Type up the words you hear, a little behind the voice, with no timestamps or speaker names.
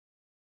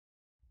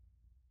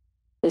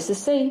This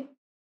is C.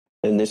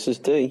 And this is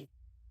D.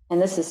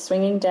 And this is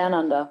Swinging Down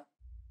Under.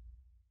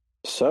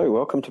 So,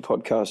 welcome to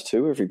podcast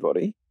 2,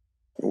 everybody.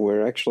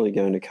 We're actually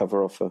going to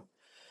cover off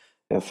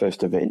our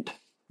first event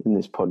in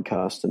this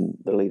podcast and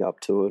the lead up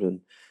to it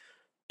and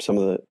some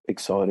of the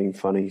exciting,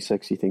 funny,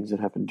 sexy things that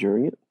happened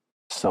during it.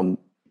 Some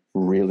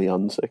really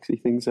unsexy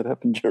things that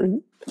happened during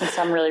it. And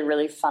some really,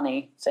 really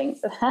funny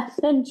things that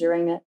happened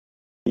during it.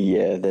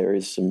 Yeah, there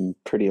is some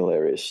pretty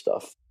hilarious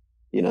stuff.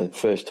 You know,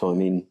 first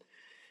time in,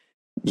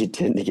 you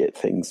tend to get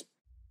things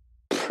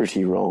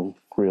pretty wrong,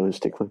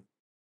 realistically.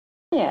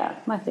 Yeah,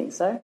 I think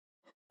so.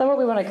 So what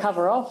we want to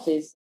cover off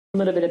is a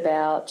little bit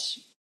about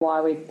why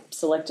we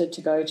selected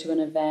to go to an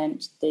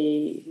event,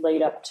 the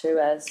lead up to,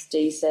 as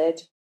Dee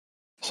said.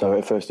 So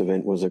our first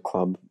event was a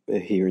club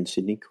here in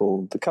Sydney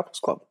called the Couples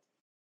Club.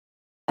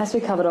 As we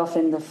covered off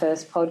in the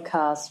first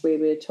podcast, we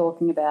were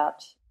talking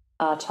about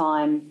our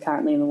time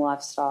currently in the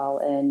lifestyle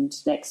and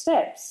next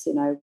steps. You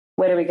know,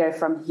 where do we go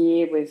from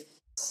here? We've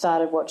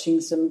started watching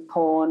some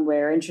porn.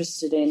 We're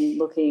interested in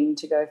looking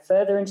to go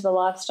further into the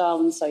lifestyle,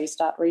 and so you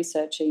start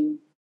researching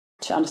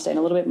to understand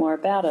a little bit more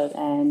about it.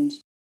 And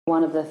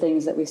one of the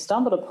things that we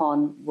stumbled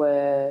upon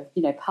were,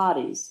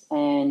 parties.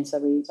 And so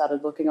we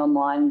started looking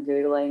online,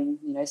 Googling,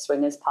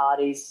 swingers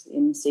parties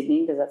in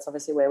Sydney, because that's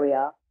obviously where we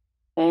are.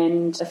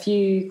 And a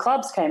few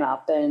clubs came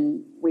up,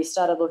 and we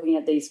started looking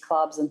at these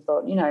clubs and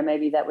thought,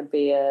 maybe that would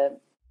be a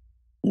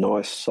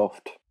nice,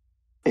 soft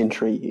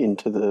entry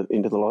into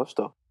the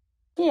lifestyle.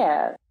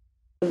 Yeah,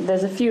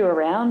 there's a few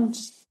around.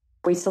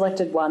 We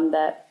selected one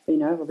that,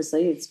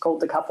 obviously it's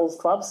called the Couples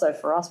Club. So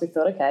for us, we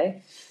thought,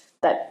 okay,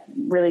 that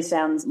really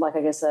sounds like,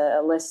 I guess,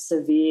 a less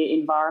severe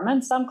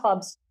environment. Some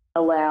clubs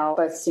allow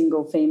both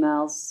single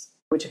females,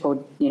 which are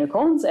called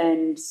unicorns,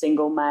 and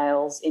single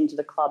males into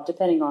the club,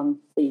 depending on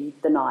the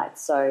night.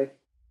 So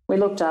we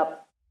looked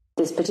up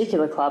this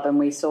particular club and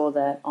we saw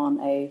that on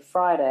a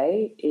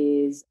Friday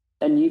is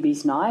a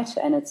newbies night,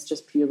 and it's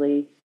just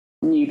purely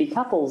newbie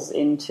couples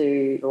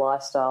into the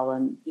lifestyle.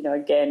 And,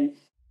 again,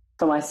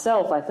 for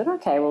myself, I thought,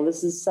 okay, well,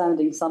 this is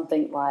sounding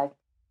something like,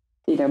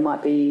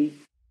 might be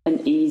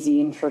an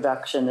easy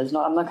introduction. I'm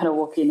not going to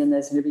walk in and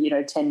there's going to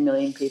be, 10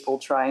 million people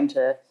trying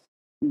to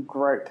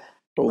grope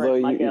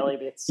my girly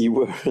bits. You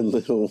were a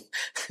little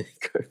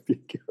grope your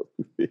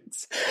girly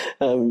bits.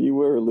 You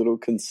were a little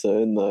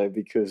concerned though,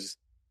 because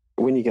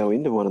when you go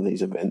into one of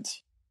these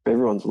events,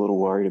 everyone's a little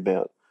worried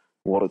about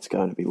what it's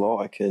going to be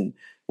like. And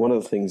one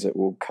of the things that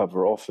we'll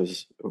cover off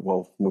is,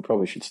 well, we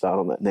probably should start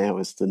on that now,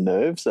 is the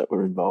nerves that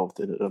were involved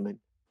in it. I mean,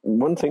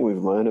 one thing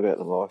we've learned about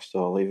the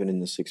lifestyle, even in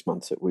the 6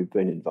 months that we've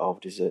been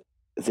involved, is that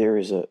there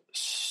is a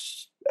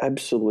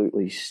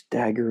absolutely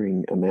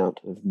staggering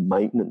amount of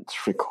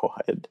maintenance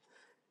required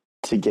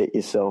to get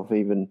yourself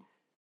even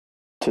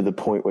to the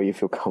point where you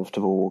feel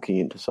comfortable walking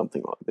into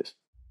something like this.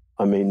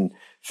 I mean,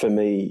 for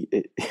me,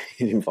 it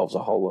involves a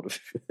whole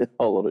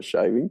lot of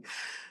shaving,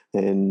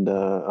 and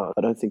I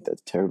don't think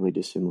that's terribly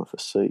dissimilar for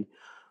C,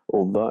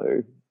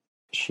 although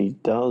she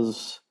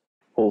does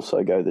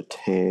also go the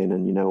tan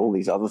and all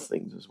these other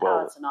things as well.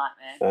 Oh, it's a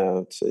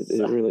nightmare.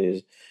 It really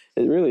is.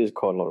 It really is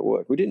quite a lot of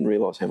work. We didn't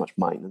realise how much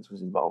maintenance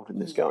was involved in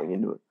this going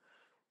into it.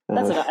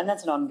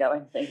 That's an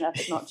ongoing thing.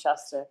 That's not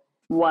just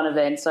one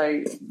event.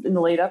 So in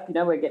the lead up,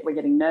 we're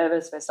getting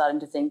nervous. We're starting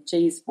to think,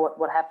 geez,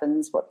 what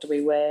happens? What do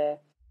we wear?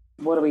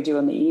 What do we do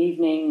in the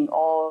evening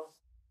of?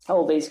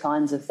 All these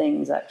kinds of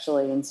things,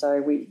 actually. And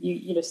so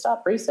you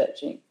start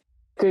researching,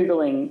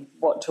 Googling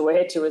what to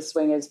wear to a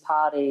swingers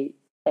party.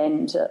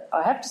 And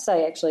I have to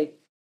say, actually,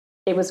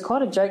 it was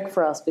quite a joke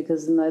for us,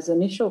 because in those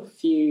initial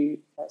few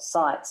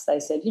sites, they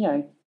said,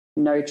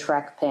 no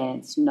track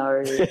pants,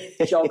 no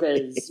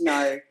joggers,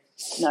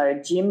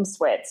 no gym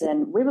sweats.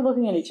 And we were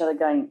looking at each other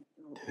going,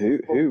 who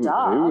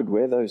would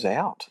wear those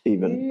out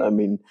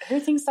even? Who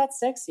thinks that's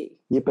sexy?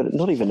 Yeah, but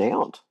not even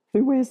out.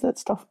 Who wears that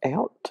stuff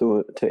out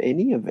to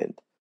any event?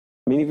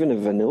 I mean, even a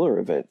vanilla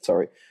event,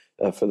 for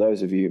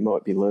those of you who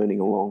might be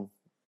learning along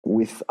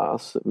with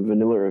us, a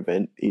vanilla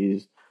event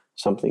is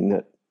something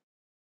that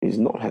is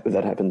not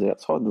that happens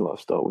outside the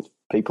lifestyle with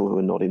people who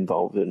are not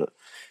involved in it.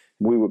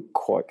 We were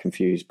quite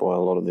confused by a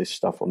lot of this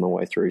stuff on the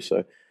way through,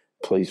 so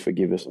please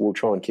forgive us. We'll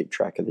try and keep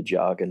track of the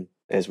jargon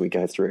as we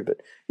go through,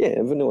 but yeah,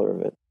 a vanilla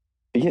event.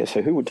 But yeah,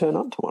 so who would turn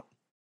up to one?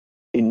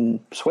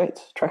 In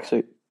sweats,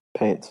 tracksuit,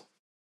 pants?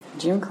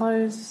 Gym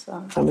clothes.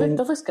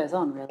 The list goes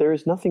on, really. There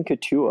is nothing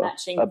couture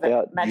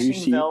about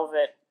matching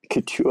velvet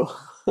couture.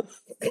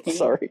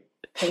 Sorry,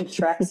 pink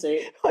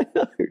tracksuit. I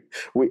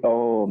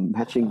know.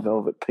 Matching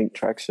velvet pink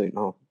tracksuit.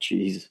 Oh,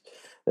 jeez,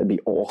 that'd be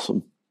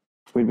awesome.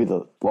 We'd be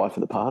the life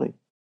of the party.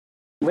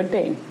 Would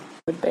be.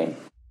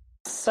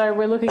 So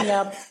we're looking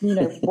up,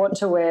 what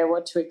to wear,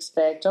 what to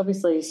expect.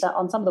 Obviously,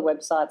 on some of the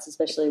websites,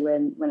 especially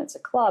when it's a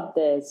club,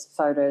 there's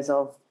photos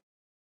of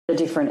the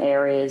different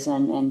areas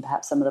and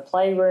perhaps some of the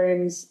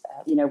playrooms,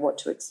 what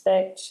to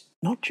expect.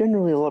 Not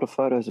generally a lot of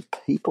photos of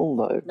people,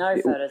 though.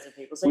 No photos of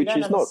people. So which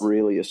is not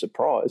really a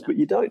surprise, but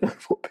you don't know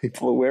what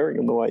people are wearing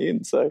on the way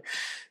in. So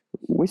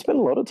we spent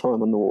a lot of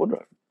time on the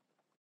wardrobe.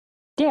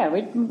 Yeah,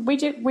 we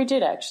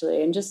did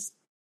actually. And just,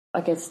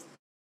 I guess,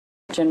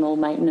 general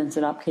maintenance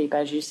and upkeep,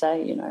 as you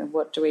say.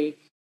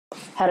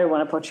 How do we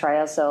want to portray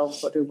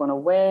ourselves? What do we want to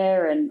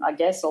wear? And I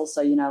guess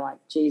also,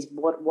 geez,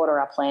 what are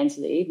our plans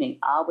for the evening?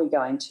 Are we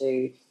going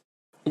to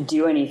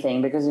do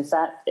anything? Because if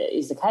that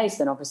is the case,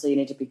 then obviously you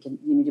need to be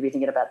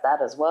thinking about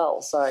that as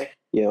well. So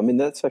yeah, I mean,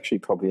 that's actually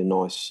probably a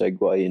nice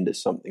segue into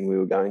something we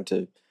were going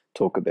to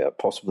talk about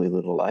possibly a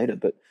little later.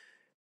 But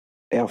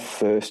our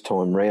first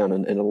time round,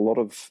 and a lot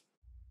of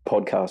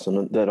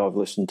podcasts that I've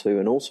listened to,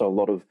 and also a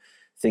lot of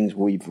things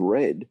we've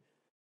read,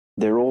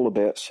 they're all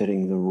about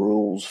setting the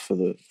rules for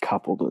the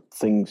couple, the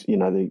things,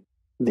 the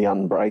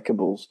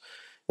unbreakables.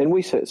 And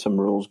we set some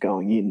rules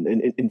going in.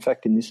 And in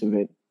fact, in this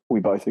event,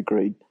 we both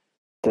agreed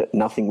that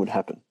nothing would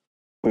happen.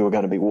 We were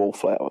going to be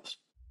wallflowers.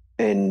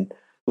 And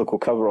look, we'll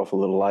cover off a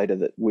little later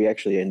that we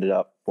actually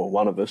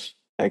one of us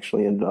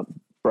actually ended up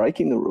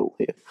breaking the rule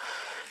here.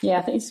 Yeah,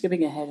 I think it's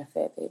skipping ahead a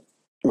fair bit.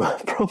 Well,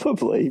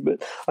 probably,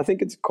 but I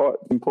think it's quite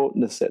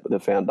important to set the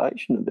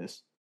foundation of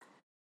this.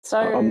 So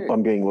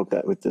I'm getting looked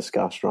at with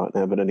disgust right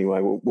now, but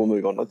anyway, we'll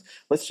move on.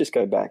 Let's just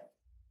go back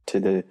to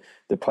the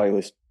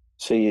playlist.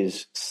 C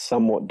is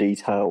somewhat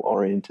detail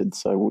oriented,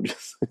 so we'll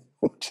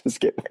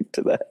just get back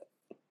to that.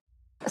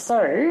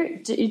 So,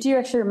 do you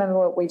actually remember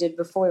what we did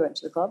before we went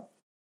to the club?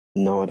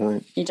 No, I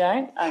don't. You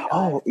don't? Okay.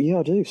 Oh, yeah,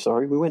 I do.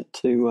 Sorry, we went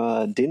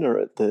to dinner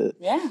at there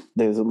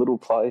was a little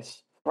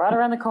place right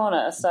around the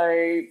corner.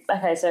 So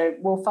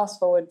we'll fast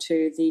forward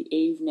to the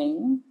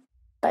evening,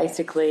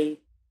 basically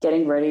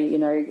getting ready,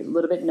 a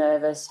little bit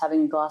nervous,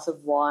 having a glass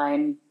of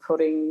wine,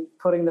 putting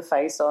the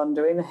face on,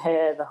 doing the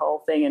hair, the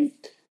whole thing. And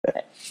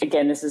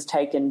again, this has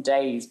taken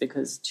days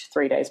because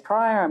 3 days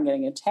prior I'm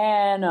getting a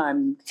tan,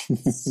 I'm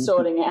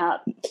sorting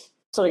out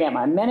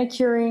my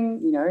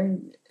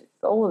manicuring,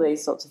 all of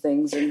these sorts of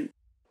things. And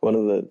one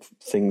of the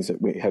things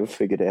that we have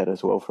figured out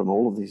as well from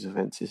all of these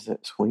events is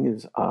that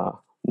swingers are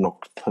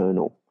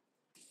nocturnal,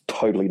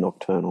 totally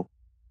nocturnal.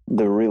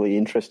 The really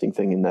interesting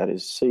thing in that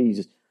is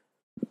C's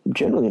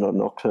generally not a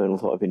nocturnal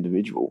type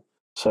individual.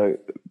 So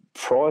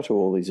prior to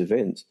all these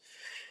events,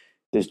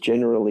 there's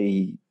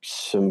generally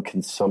some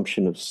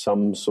consumption of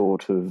some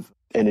sort of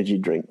energy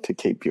drink to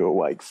keep you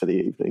awake for the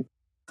evening.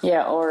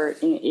 Yeah, or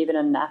even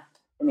a nap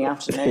in the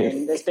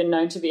afternoon. There's been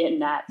known to be a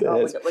nap.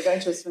 We're going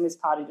to a swingers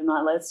party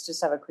tonight. Let's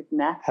just have a quick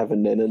nap. Have a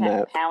nana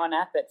nap. Power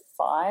nap at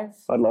 5.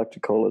 I'd like to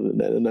call it a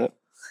nana nap.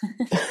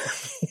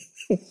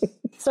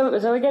 So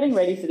we're getting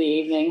ready for the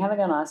evening, having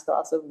a nice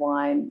glass of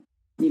wine,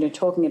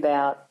 talking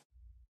about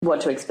what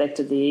to expect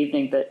of the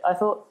evening. But I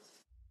thought,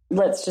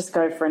 let's just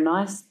go for a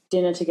nice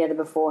dinner together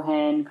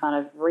beforehand, kind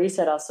of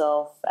reset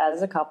ourselves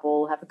as a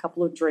couple, have a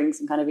couple of drinks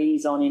and kind of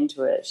ease on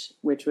into it,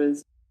 which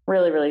was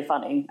really, really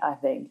funny, I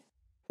think.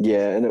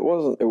 Yeah, and it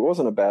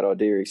wasn't a bad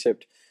idea,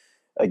 except,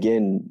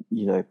 again,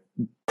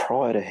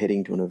 prior to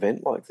heading to an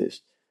event like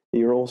this,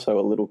 you're also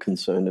a little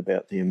concerned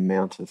about the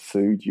amount of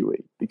food you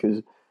eat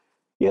because,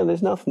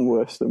 there's nothing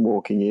worse than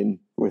walking in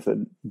with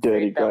a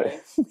dirty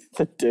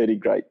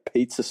great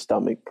pizza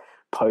stomach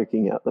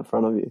poking out the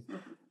front of you.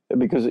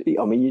 Because,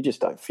 you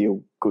just don't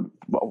feel good.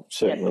 Well,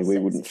 certainly we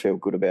wouldn't feel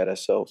good about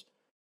ourselves.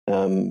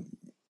 But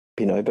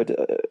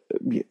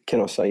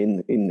can I say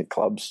in the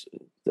clubs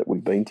that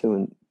we've been to,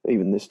 and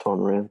even this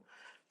time around,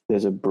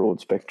 there's a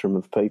broad spectrum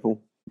of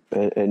people.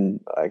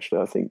 And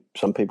actually, I think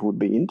some people would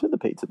be into the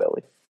pizza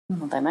belly.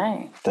 Well, they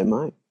may. They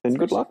may. And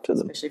good luck to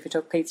them. Especially if you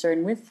took pizza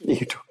in with you.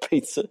 You took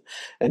pizza,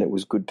 and it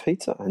was good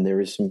pizza, and there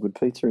is some good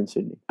pizza in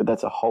Sydney. But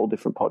that's a whole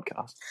different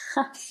podcast.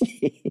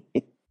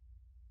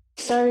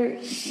 So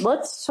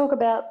let's talk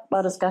about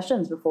our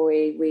discussions before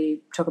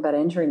we talk about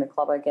entering the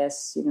club, I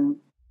guess.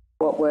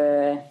 What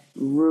were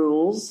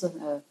rules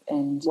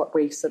and what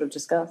we sort of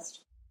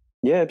discussed.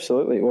 Yeah,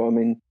 absolutely.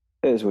 Well,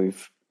 as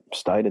we've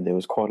stated, there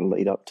was quite a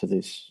lead up to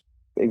this.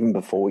 Even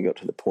before we got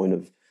to the point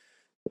of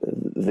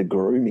the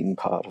grooming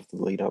part of the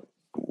lead up,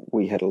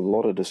 we had a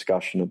lot of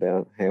discussion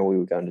about how we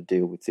were going to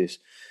deal with this,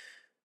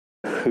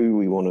 who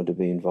we wanted to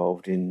be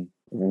involved in,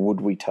 would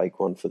we take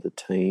one for the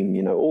team,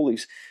 all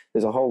these.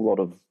 There's a whole lot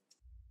of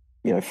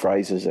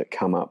phrases that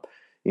come up,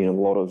 a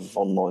lot of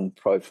online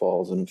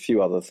profiles and a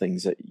few other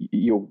things that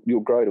you'll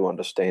grow to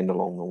understand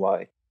along the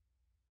way.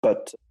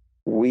 But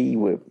we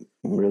were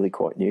really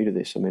quite new to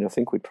this. I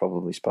think we'd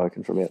probably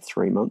spoken for about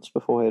 3 months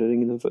before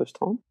heading in the first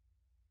time.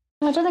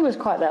 I don't think it was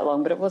quite that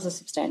long, but it was a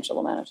substantial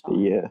amount of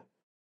time.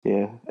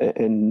 Yeah.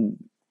 And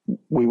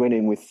we went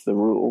in with the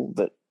rule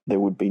that there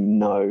would be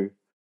no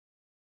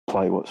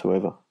play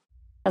whatsoever.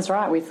 That's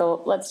right. We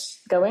thought,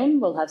 let's go in,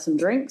 we'll have some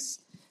drinks,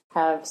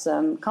 have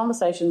some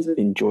conversations with...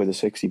 Enjoy the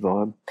sexy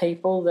vibe.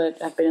 People that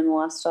have been in the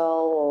lifestyle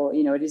or,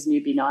 it is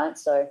newbie night.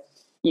 So,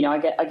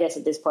 I guess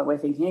at this point we're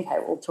thinking, okay,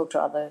 we'll talk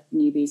to other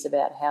newbies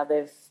about how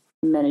they've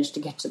managed to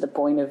get to the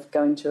point of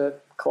going to a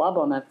club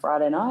on a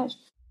Friday night.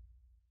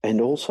 And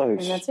also,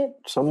 that's it.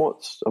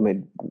 Somewhat,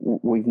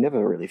 we've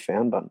never really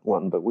found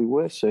one, but we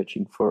were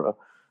searching for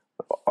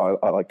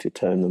I like to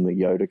term them a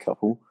Yoda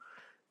couple,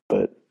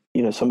 but,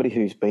 somebody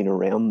who's been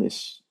around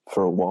this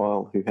for a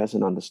while, who has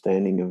an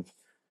understanding of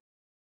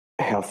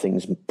how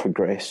things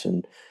progress.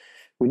 And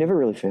we never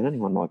really found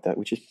anyone like that,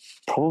 which is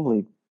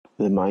probably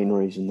the main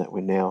reason that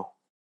we're now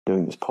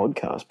doing this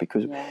podcast,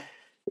 because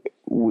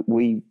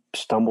we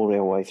stumbled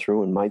our way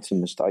through and made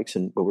some mistakes,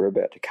 and we're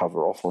about to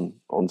cover off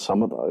on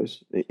some of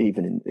those,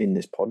 even in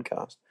this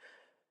podcast.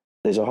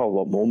 There's a whole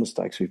lot more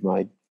mistakes we've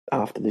made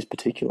after this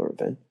particular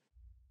event.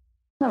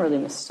 Not really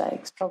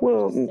mistakes,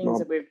 probably just things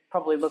that we've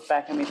probably looked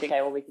back and we think,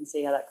 okay, well, we can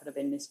see how that could have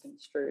been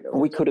misconstrued. Or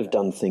we could have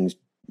done things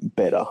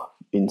better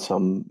in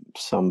some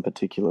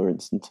particular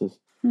instances.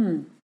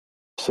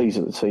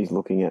 C's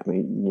looking at me,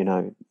 you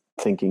know,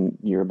 thinking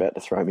you're about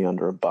to throw me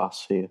under a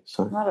bus here.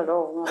 So Not at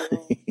all.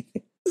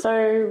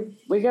 So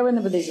we go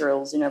in with these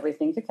rules, you know, we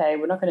think, okay,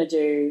 we're not going to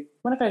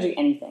do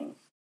anything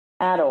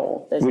at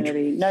all. There's going to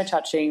be no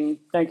touching,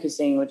 no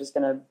kissing. We're just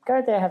going to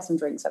go there, have some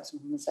drinks, have some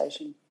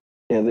conversation.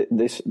 Now,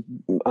 this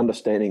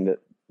understanding that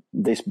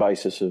this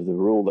basis of the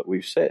rule that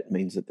we've set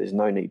means that there's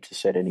no need to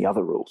set any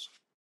other rules.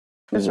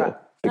 That's right.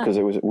 Because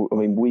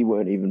we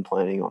weren't even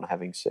planning on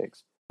having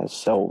sex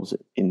ourselves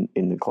in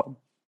the club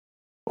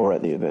or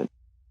at the event.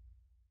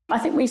 I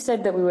think we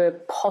said that we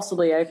were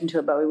possibly open to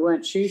it, but we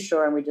weren't too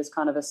sure, and we just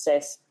kind of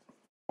assess.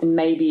 And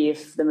maybe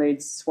if the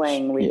moods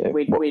swing,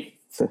 we'd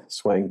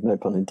swang, no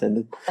pun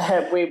intended.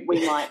 we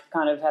might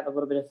kind of have a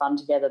little bit of fun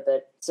together,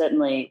 but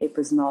certainly it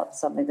was not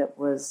something that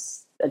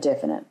was a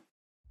definite.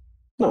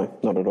 No,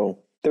 not at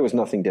all. There was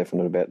nothing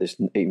definite about this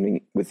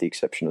evening with the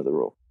exception of the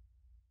rule.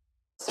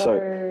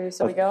 So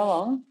we go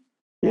along,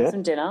 have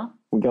some dinner.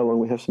 We go along,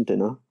 we have some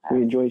dinner.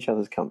 We enjoy each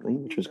other's company,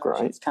 which was great.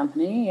 Each other's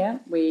company, yeah.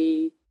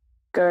 We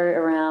go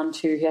around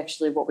to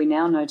actually what we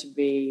now know to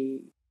be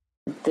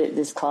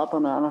this club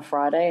on a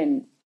Friday,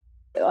 and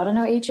I don't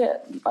know,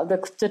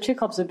 the two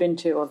clubs we've been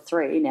to, or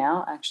three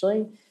now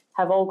actually,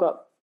 have all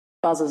got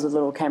buzzers with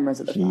little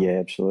cameras at the front. Yeah,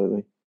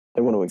 absolutely.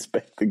 They want to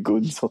inspect the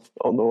goods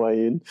on the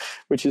way in,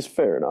 which is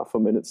fair enough. I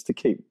mean, it's to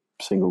keep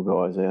single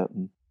guys out,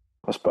 and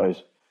I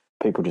suppose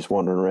people just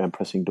wandering around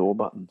pressing door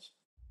buttons.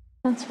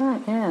 That's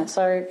right, yeah.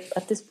 So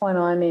at this point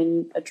I'm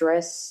in a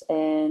dress,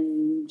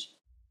 and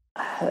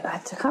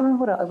I can't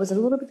remember it was a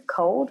little bit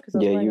cold because I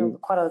was wearing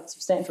quite a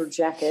substantial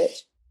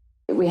jacket.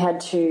 We had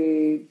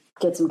to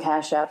get some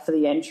cash out for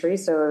the entry,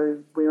 so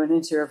we went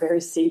into a very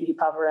seedy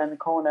pub around the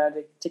corner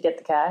to get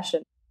the cash.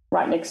 And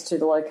right next to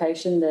the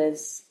location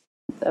there's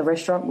a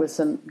restaurant with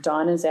some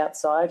diners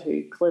outside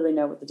who clearly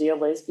know what the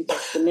deal is,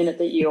 because the minute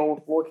that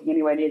you're walking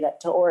anywhere near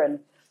that door and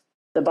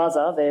the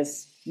buzzer,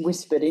 there's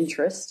whispered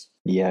interest.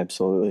 Yeah,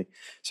 absolutely.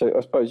 So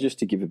I suppose just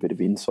to give a bit of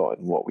insight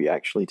on what we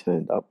actually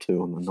turned up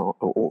to on the night,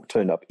 or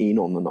turned up in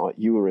on the night,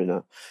 you were in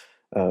a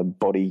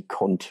body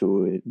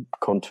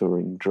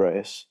contouring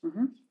dress,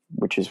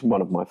 which is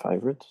one of my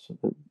favourites.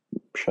 It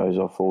shows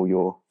off all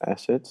your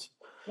assets.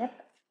 Yep.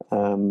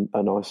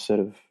 A nice set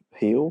of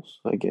heels,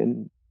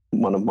 again,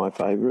 one of my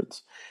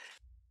favourites.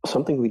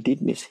 Something we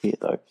did miss here,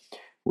 though,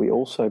 we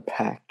also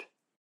packed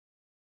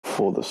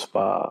for the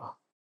spa,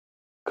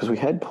 because we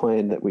had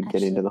planned that we'd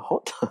get into the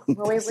hot tub.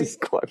 Well, this is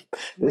funny.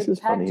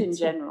 Packed in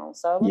general.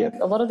 So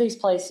a lot of these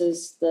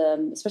places,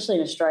 especially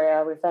in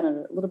Australia, we've found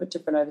it a little bit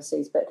different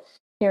overseas, but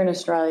here in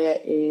Australia,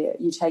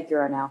 you take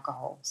your own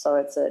alcohol. So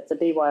it's a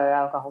BYO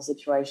alcohol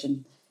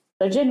situation.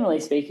 So generally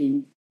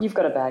speaking, you've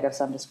got a bag of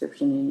some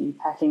description, you're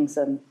packing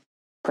some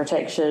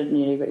protection,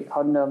 you've got your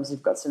condoms,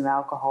 you've got some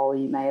alcohol,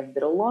 you may have a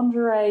bit of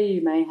lingerie,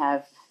 you may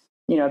have,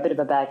 a bit of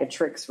a bag of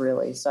tricks,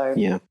 really. So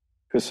yeah.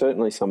 Because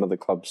certainly some of the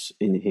clubs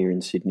here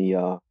in Sydney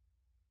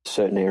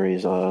certain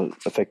areas are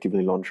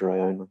effectively lingerie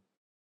only,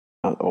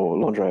 or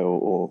lingerie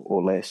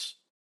or less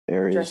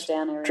areas.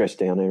 Dress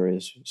down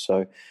areas.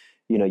 So,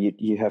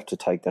 you have to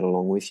take that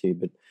along with you.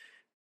 But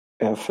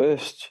our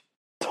first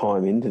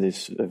time into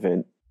this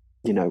event,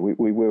 we'd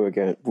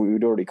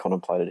already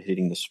contemplated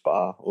hitting the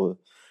spa or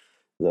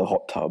the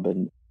hot tub,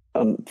 and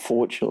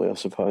unfortunately, I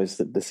suppose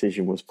the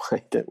decision was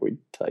made that we'd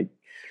take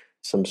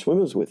some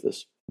swimmers with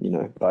us,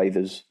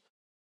 bathers.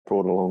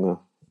 Brought along a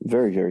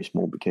very, very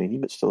small bikini,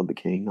 but still a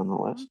bikini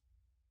nonetheless.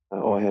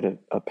 I had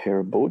a pair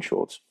of board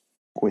shorts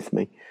with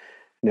me.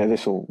 Now,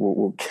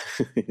 we'll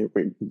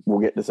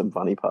get to some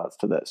funny parts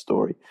to that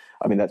story.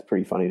 I mean, that's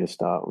pretty funny to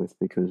start with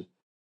because,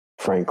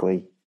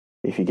 frankly,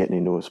 if you're getting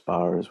into a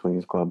spa or a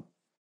swingers club,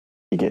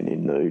 you're getting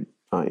in nude,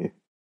 aren't you?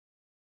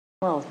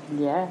 Well,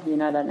 yeah, you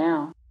know that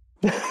now.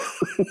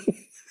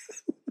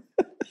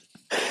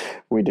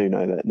 We do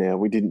know that now.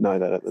 We didn't know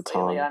that at the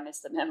time. I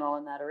missed the memo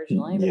on that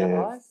originally, but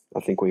otherwise. I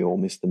think we all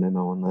missed the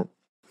memo on that.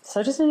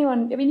 So just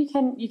anyone, you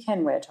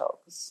can wear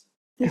tops.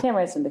 You can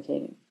wear some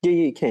bikini. Yeah,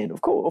 you can. Of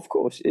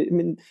course. I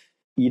mean,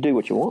 you do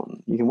what you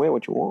want. You can wear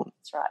what you want.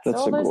 That's right.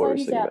 So all those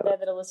ladies out there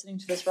that are listening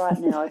to this right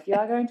now, if you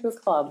are going to a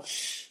club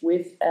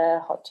with a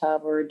hot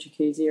tub or a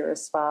jacuzzi or a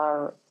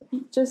spa,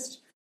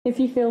 if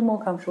you feel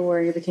more comfortable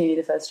wearing a bikini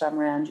the first time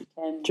around, you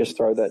can. Just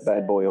throw that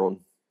bad boy on.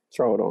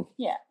 Throw it on.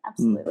 Yeah,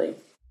 absolutely.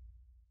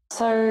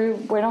 So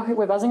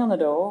we're buzzing on the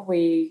door.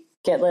 We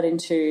get let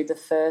into the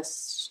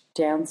first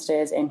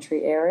downstairs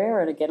entry area,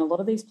 and again, a lot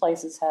of these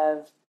places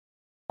have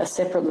a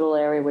separate little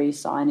area where you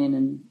sign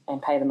in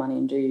and pay the money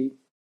and do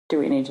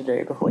what you need to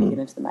do before you get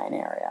into the main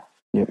area.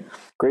 Yep.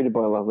 Greeted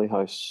by a lovely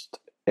host,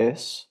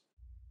 S.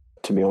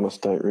 To be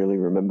honest, don't really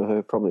remember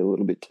her. Probably a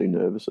little bit too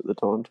nervous at the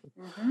time.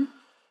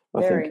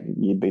 I think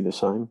you'd be the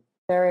same.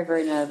 Very,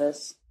 very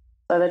nervous.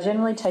 So they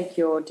generally take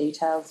your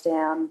details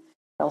down.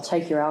 They'll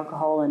take your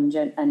alcohol and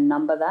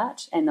number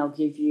that, and they'll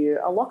give you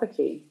a locker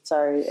key.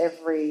 So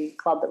every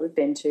club that we've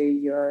been to,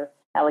 you're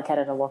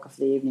allocated a locker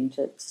for the evening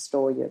to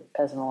store your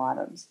personal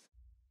items.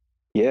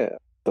 Yeah,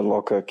 the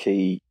locker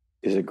key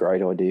is a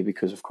great idea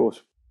because, of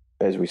course,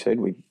 as we said,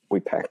 we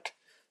packed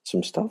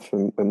some stuff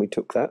and we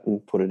took that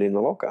and put it in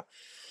the locker.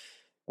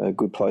 A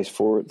good place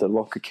for it. The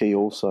locker key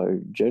also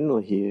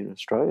generally here in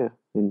Australia,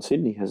 in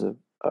Sydney, has a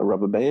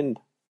rubber band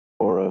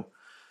or a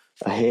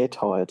hair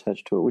tie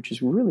attached to it, which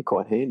is really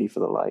quite handy for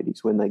the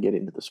ladies. When they get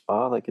into the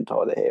spa, they can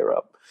tie their hair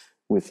up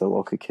with the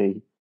locker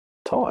key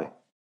tie,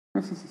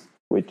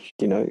 which,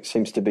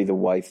 seems to be the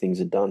way things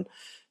are done.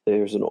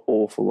 There's an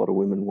awful lot of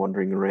women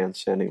wandering around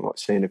sounding like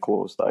Santa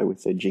Claus, though,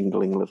 with their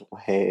jingling little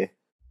hair.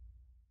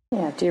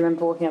 Yeah, do you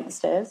remember walking up the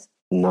stairs?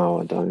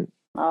 No, I don't.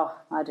 Oh,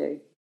 I do.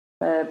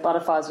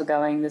 Butterflies were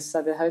going,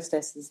 so the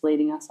hostess is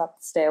leading us up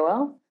the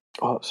stairwell.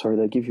 Oh, sorry,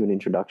 they give you an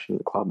introduction to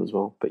the club as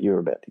well, but you're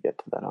about to get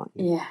to that, aren't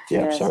you?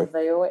 Yeah. Sorry. So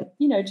they always,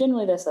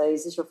 generally they say,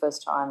 is this your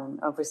first time? And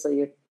obviously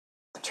your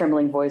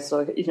trembling voice,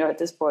 or, at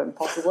this point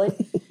possibly,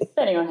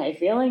 depending on how you're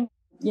feeling,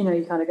 you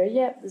kind of go,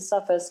 yeah, this is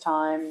our first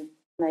time.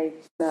 They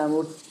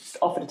will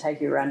offer to take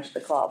you around to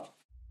the club.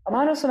 I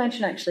might also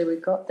mention, actually, we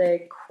got there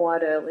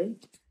quite early.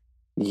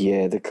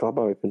 Yeah, the club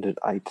opened at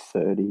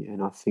 8:30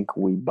 and I think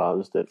we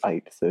buzzed at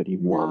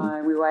 8:31.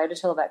 No, we waited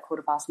till about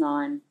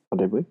 9:15. Oh,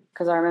 did we?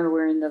 Because I remember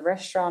we were in the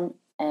restaurant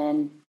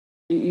and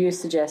you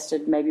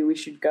suggested maybe we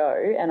should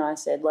go, and I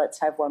said, let's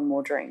have one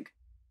more drink.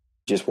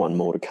 Just one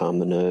more to calm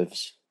the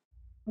nerves.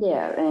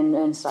 Yeah,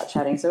 and start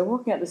chatting. So we're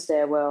walking up the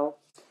stairwell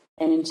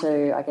and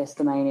into, I guess,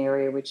 the main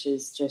area, which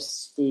is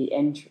just the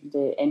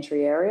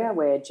entry area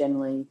where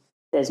generally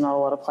there's not a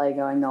lot of play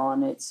going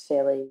on. It's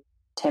fairly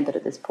tempered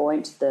at this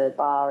point. The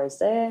bar is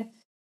there,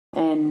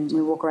 and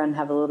we walk around and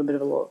have a little bit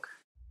of a look.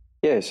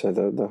 Yeah, so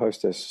the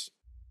hostess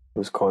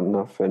was kind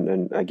enough,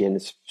 and again,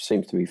 it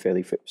seems to be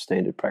fairly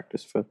standard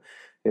practice for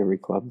every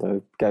club.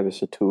 They gave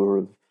us a tour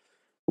of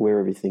where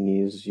everything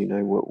is,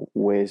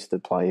 where's the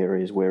play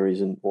areas, where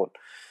isn't, what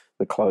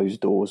the closed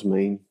doors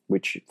mean,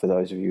 which for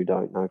those of you who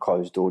don't know,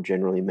 closed door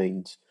generally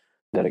means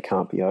that it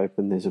can't be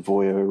open. There's a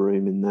voyeur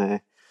room in there.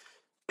 I'm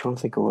trying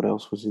to think of what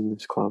else was in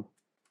this club.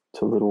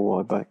 It's a little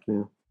while back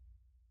now.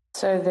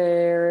 So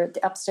the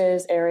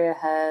upstairs area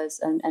has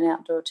an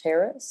outdoor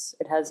terrace.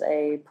 It has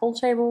a pool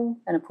table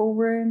and a pool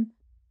room.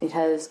 It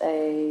has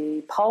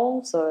a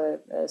pole, so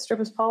a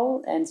stripper's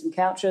pole, and some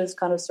couches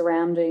kind of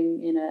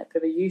surrounding in a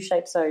bit of a U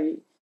shape. So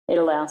it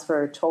allows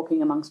for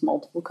talking amongst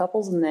multiple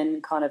couples, and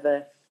then kind of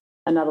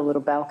another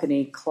little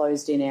balcony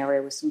closed-in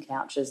area with some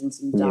couches and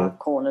some dark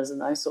corners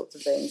and those sorts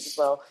of things as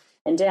well.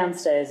 And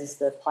downstairs is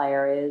the play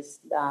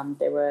areas.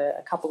 There were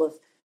a couple of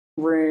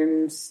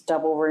rooms,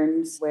 double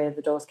rooms, where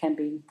the doors can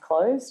be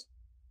closed.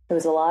 There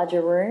was a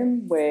larger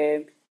room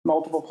where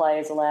multiple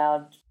players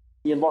allowed,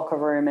 your locker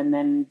room, and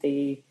then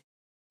the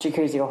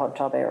jacuzzi or hot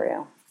tub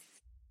area.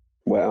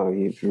 Wow,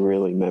 you've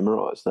really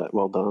memorised that.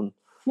 Well done.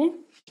 Yeah.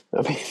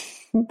 I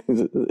mean,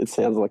 it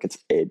sounds like it's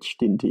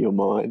etched into your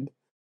mind.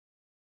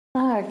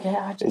 Oh,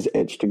 okay. Is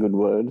etched a good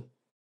word?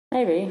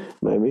 Maybe.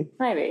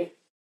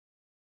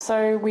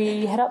 So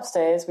we head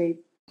upstairs. We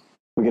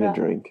get a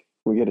drink.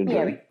 We get a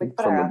drink we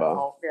put from our the bar.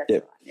 alcohol.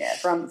 Yep. Yeah,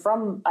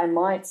 from I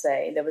might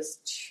say there was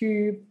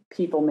 2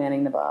 people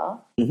manning the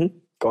bar. Mm-hmm.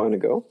 Guy and a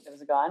girl. There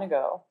was a guy and a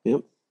girl.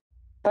 Yep.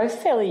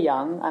 Both fairly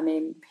young. I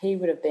mean, he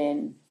would have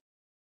been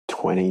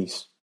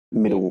 20s,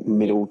 middle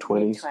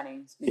 20s.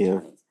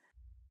 Mid-20s.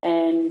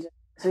 And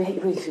so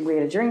we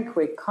had a drink.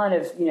 We're kind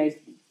of,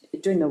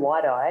 doing the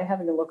wide eye,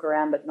 having a look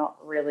around, but not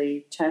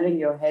really turning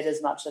your head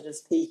as much, so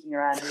just peeking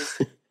around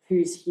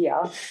who's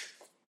here.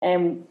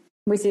 And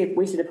we see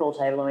the pool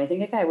table and we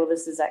think, okay, well,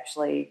 this is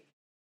actually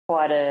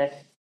quite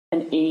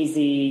an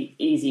easy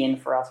in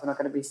for us. We're not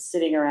going to be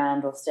sitting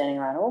around or standing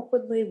around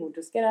awkwardly. We'll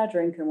just get our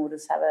drink and we'll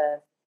just have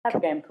a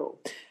game pool.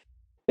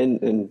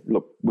 And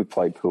look, we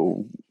play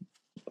pool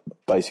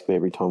basically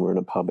every time we're in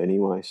a pub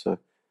anyway, so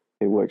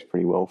it works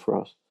pretty well for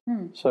us.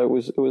 So it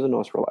was a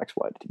nice, relaxed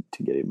way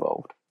to get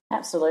involved.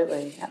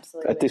 Absolutely.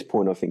 At this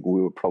point, I think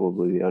we were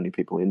probably the only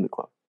people in the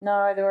club.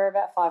 No, there were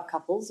about 5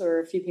 couples. There were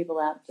a few people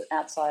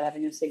outside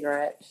having a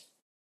cigarette.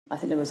 I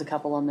think there was a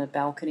couple on the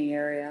balcony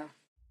area.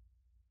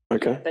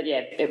 Okay. But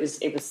yeah, it was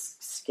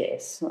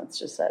scarce. Let's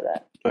just say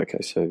that.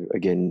 Okay, so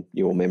again,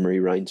 your memory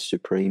reigns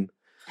supreme.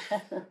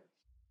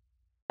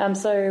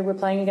 So we're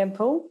playing again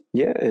pool?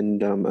 Yeah,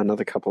 and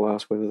another couple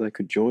asked whether they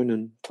could join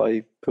and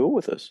play pool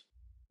with us.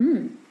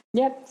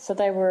 Yep, so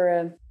they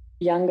were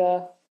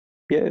younger.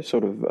 Yeah,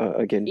 sort of,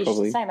 again,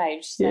 probably. Same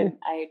age. Yeah,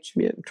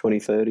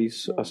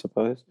 20-30s, I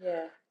suppose.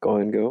 Yeah.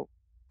 Guy and girl.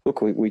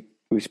 Look, we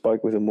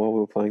spoke with them while we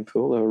were playing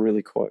pool. They were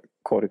really quite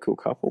a cool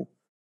couple.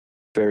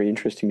 Very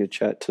interesting to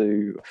chat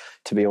to.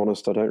 To be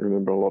honest, I don't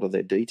remember a lot of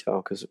their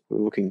detail because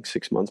we're looking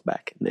 6 months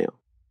back now.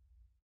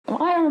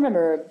 Well, I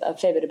remember a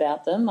fair bit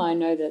about them. I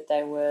know that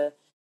they were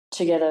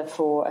together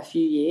for a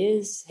few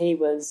years. He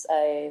was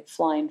a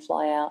fly-in,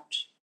 fly-out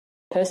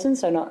person,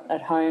 so not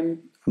at home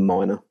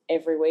Minor.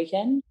 every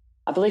weekend.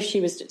 I believe she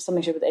was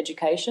something to do with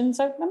education.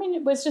 So, I mean,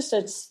 it was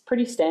just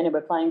pretty standard.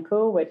 We're playing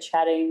pool, we're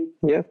chatting.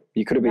 Yeah,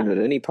 you could have been at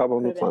any pub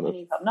on the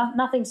planet.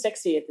 Nothing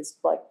sexy at this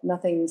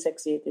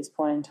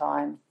point in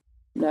time.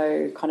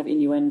 No kind of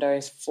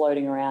innuendos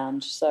floating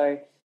around. So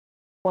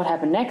what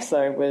happened next,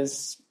 though,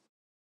 was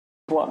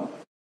what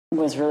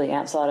was really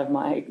outside of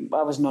I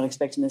was not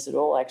expecting this at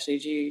all, actually.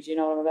 Do you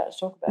know what I'm about to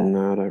talk about?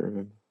 No, I don't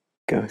remember.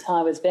 Go. So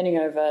I was bending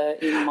over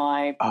in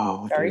my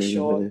very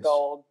short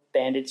gold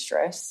bandage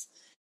dress,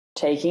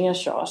 taking a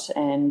shot,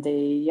 and the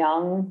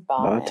young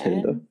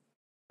bartender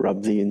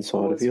rubbed the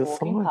inside of your thigh.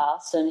 Walking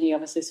past, and he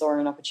obviously saw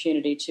an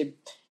opportunity to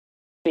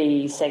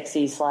be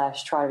sexy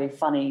 / try to be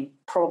funny,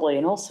 probably,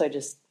 and also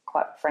just,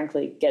 quite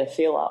frankly, get a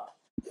feel up.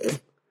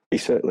 He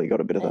certainly got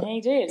a bit of that. And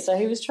he did. So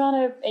he was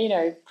trying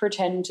to,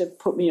 pretend to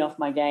put me off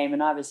my game,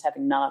 and I was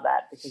having none of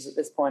that because at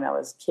this point I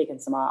was kicking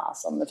some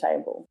ass on the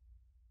table.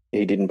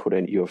 He didn't put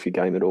you off your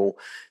game at all.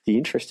 The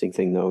interesting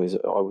thing, though, is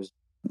I was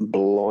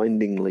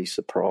blindingly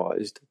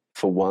surprised,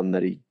 for one,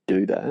 that he'd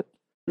do that.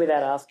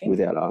 Without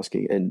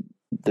asking. And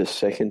the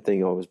second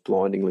thing, I was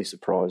blindingly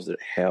surprised at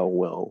how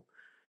well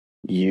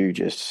you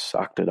just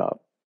sucked it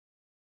up.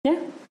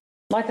 Yeah.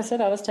 Like I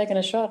said, I was taking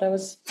a shot. I'm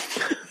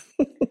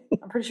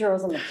pretty sure I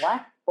was on the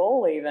black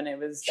ball even.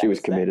 She was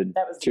committed.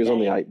 She was on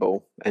the 8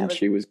 ball, and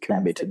she was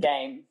committed. That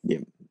was the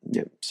game.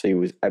 Yeah. So he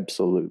was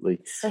absolutely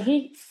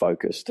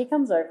focused. He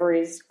comes over,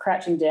 he's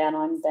crouching down,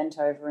 I'm bent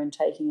over and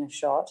taking a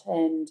shot,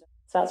 and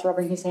starts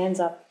rubbing his hands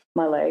up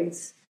my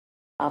legs,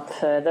 up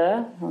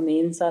further on the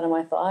inside of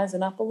my thighs,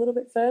 and up a little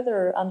bit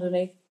further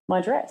underneath my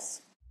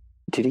dress.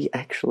 Did he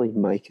actually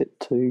make it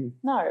to?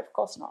 No, of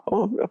course not.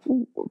 Oh,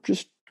 I'm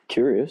just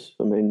curious.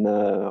 I mean,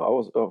 I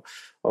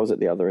was at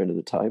the other end of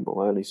the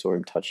table. I only saw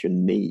him touch your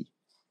knee.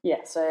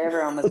 Yeah, so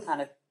everyone was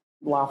kind of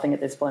laughing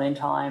at this point in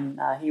time.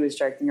 He was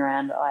joking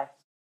around.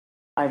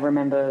 I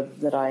remember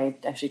that I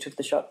actually took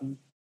the shot and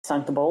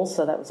sunk the ball,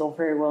 so that was all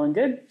very well and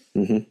good.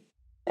 Mm-hmm.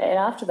 And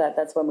after that,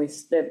 that's when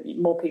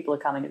more people are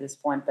coming at this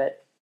point,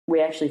 but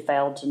we actually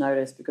failed to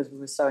notice because we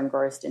were so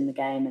engrossed in the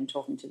game and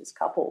talking to this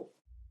couple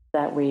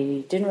that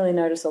we didn't really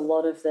notice a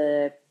lot of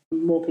the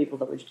more people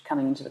that were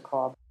coming into the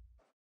club.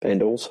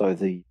 And also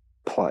the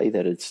play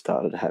that had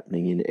started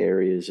happening in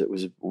areas, it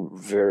was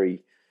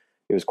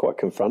quite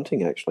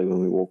confronting actually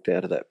when we walked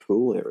out of that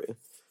pool area.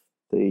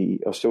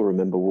 I still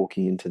remember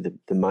walking into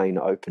the main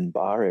open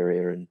bar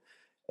area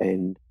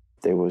and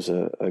there was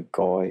a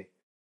guy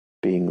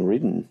being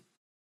ridden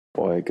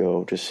by a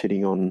girl just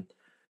sitting on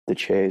the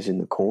chairs in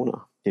the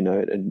corner,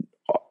 and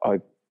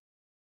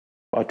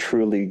I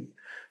truly,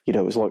 it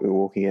was like we were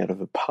walking out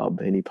of a pub,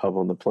 any pub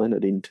on the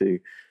planet, into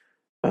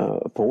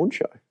a porn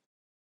show.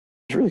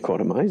 It's really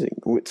quite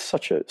amazing. It's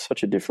such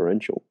a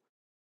differential.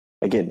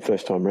 Again,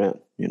 first time round,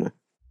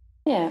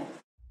 Yeah.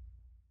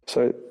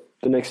 So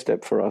the next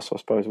step for us, I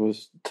suppose,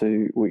 was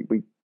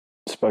we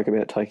spoke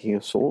about taking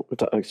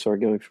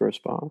going for a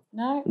spa.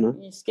 No,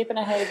 you're skipping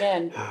ahead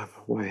again. I'm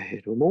way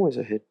ahead. I'm always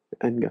ahead.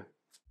 And go.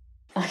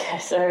 Okay,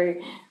 so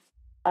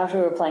after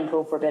we were playing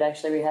pool for a bit,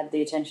 actually, we had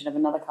the attention of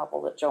another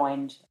couple that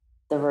joined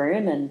the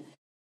room and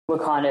were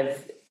kind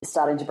of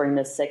starting to bring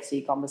this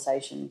sexy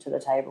conversation to the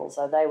table.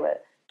 So they were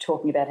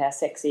talking about how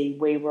sexy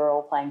we were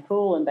all playing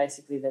pool and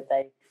basically that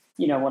they,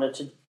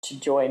 wanted to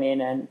join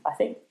in. And I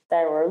think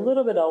they were a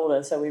little bit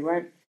older, so we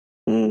weren't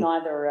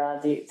neither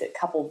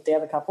the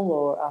other couple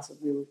or us,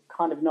 we were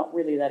kind of not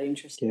really that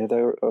interested.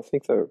 Yeah, I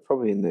think they were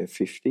probably in their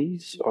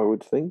 50s, I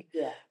would think.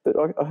 Yeah. But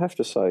I have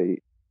to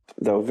say,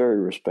 they were very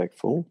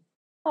respectful.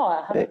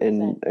 Oh,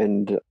 100%.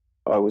 And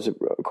I was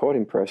quite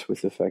impressed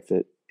with the fact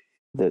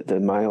that the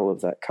male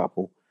of that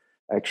couple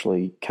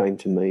actually came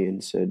to me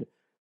and said,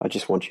 I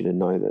just want you to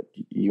know that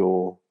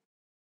your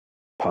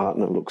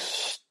partner looks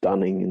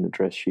stunning in the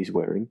dress she's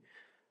wearing.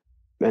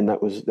 And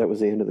that was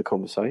the end of the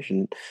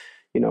conversation.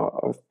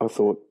 I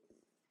thought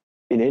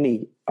in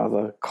any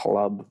other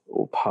club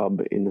or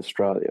pub in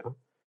Australia,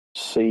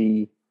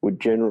 C would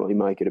generally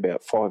make it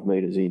about 5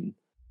 metres in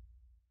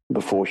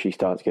before she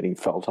starts getting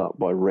felt up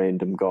by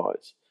random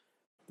guys.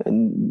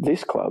 And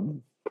this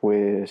club,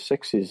 where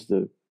sex is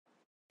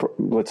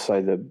let's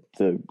say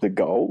the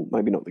goal,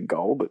 maybe not the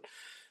goal, but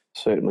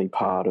certainly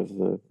part of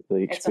the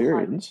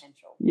experience.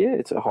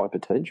 It's a high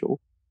potential.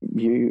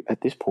 You,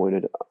 at this point,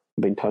 had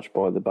been touched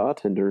by the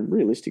bartender, and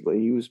realistically,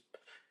 he was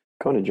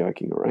kind of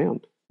joking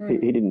around. He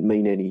didn't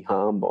mean any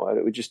harm by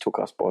it. It just took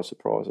us by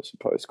surprise, I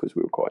suppose, because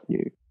we were quite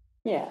new.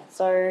 Yeah,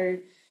 so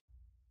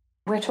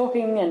we're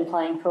talking and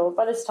playing pool.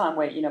 By this time,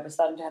 we're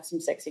starting to have some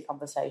sexy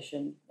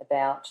conversation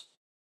about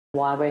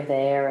why we're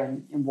there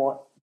and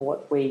what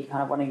we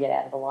kind of want to get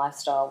out of the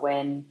lifestyle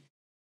when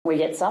we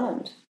get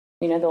summoned.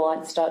 The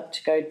lights start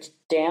to go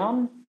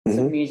down,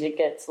 some music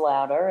gets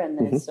louder, and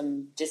there's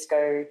some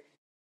disco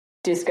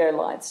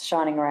lights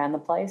shining around the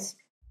place.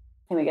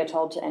 And we get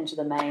told to enter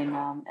the main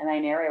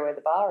area where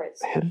the bar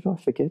is. How did I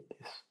forget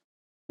this?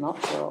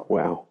 Not sure.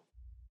 Wow.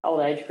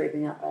 Old age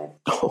creeping up, babe.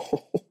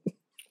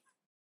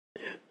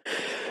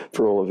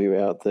 for all of you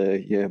out there,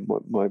 yeah,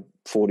 my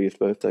 40th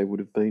birthday would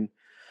have been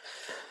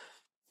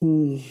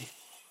nearly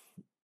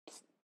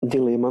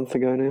a month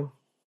ago now.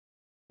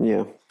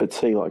 Yeah, but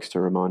C likes to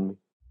remind me.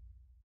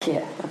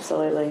 Yeah,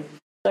 absolutely.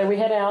 So we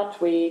head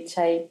out, we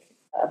take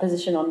a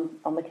position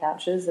on the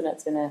couches, and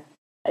it's in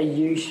a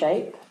U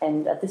shape.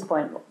 And at this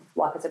point,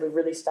 like I said, we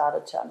really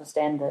started to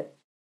understand that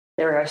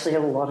there are actually a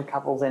lot of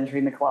couples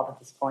entering the club at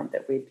this point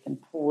that we'd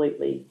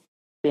completely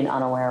been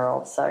unaware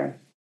of. So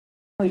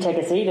we take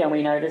a seat and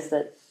we notice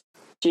that,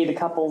 gee, the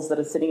couples that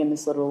are sitting in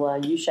this little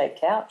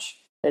U-shaped couch,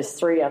 there's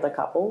 3 other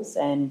couples,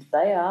 and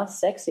they are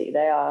sexy.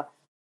 They are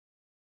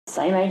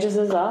same ages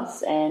as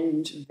us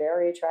and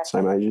very attractive.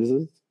 Same ages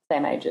as?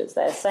 Same ages.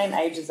 They're same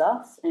age as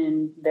us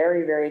and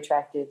very, very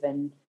attractive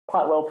and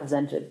quite well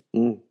presented.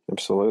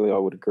 Absolutely, I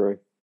would agree.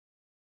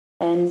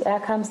 And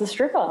out comes the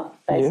stripper,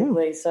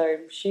 basically. Yeah. So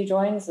she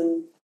joins,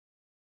 and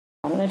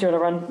I don't know, do you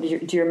want to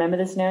run? Do you remember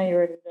this now?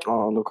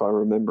 Oh, look, I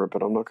remember it,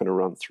 but I'm not going to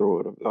run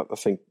through it. I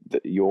think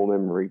that your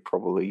memory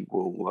probably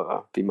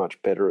will be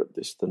much better at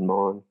this than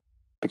mine,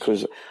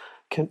 because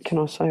can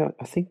I say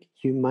I think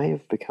you may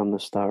have become the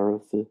star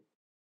of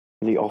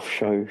the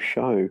off-show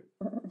show.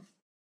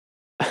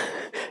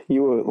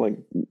 You were like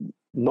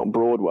not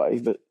Broadway,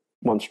 but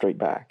one street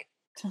back.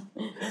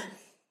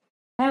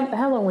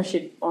 How long was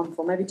she on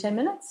for? Maybe 10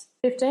 minutes?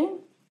 15?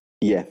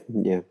 Yeah.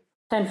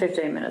 10,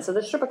 15 minutes. So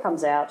the stripper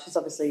comes out. She's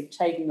obviously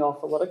taking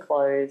off a lot of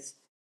clothes,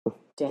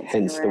 dancing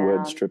hence around, the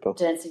word stripper.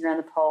 Dancing around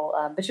the pole.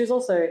 But she was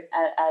also,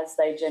 as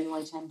they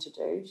generally tend to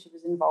do, she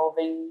was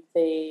involving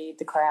the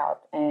crowd.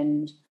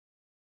 And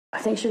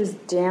I think she was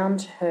down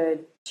to her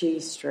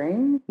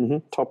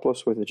G-string.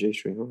 Topless with a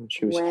G-string on.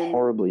 She was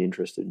horribly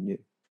interested in you.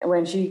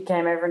 When she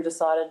came over and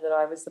decided that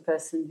I was the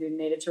person who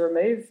needed to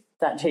remove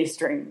that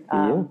G-string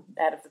out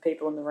of the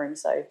people in the room.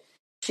 So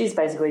she's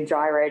basically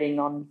gyrating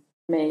on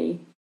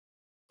me.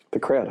 The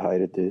crowd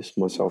hated this,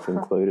 myself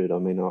included. I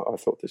mean, I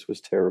thought this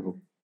was terrible.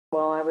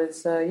 Well, I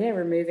was,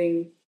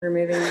 removing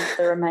the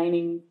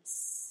remaining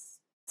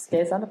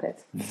scarce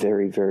underpants.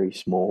 Very, very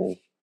small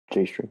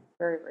G-string.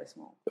 Very, very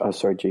small.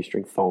 Sorry,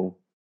 G-string, thong.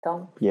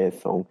 Thong? Yeah,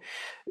 thong.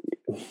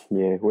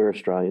 Yeah, we're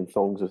Australian.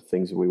 Thongs are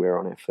things that we wear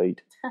on our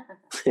feet.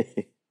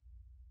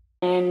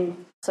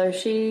 And so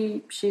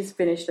she's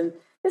finished, and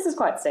this is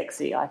quite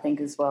sexy, I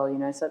think, as well,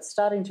 So it's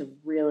starting to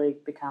really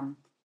become,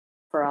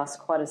 for us,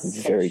 quite a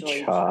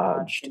sexually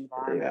charged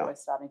environment. Yeah. We're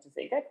starting to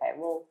think, okay,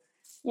 well,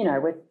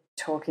 we're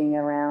talking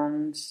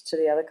around to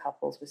the other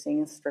couples. We're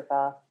seeing a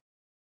stripper.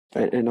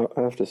 And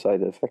I have to say,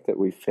 the fact that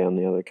we found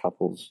the other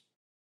couples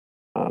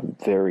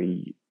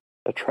very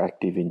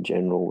attractive in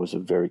general was a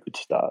very good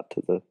start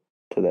to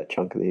that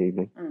chunk of the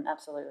evening.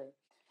 Absolutely.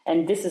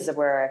 And this is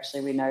where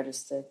actually we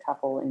noticed a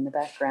couple in the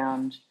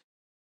background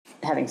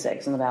having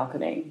sex on the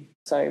balcony.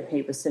 So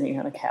he was sitting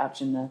on a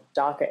couch in the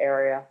darker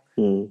area.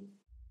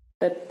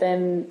 But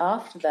then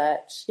after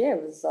that,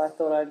 I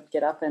thought I'd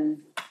get up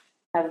and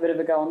have a bit of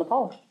a go on the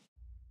pole.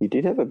 You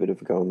did have a bit of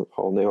a go on the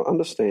pole. Now,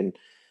 understand,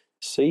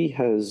 C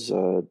has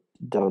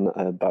done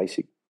a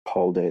basic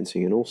pole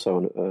dancing and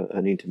also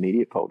an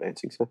intermediate pole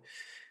dancing. So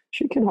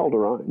she can hold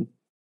her own,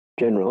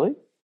 generally.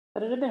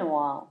 But it had been a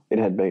while. It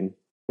had been.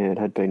 Yeah, it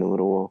had been a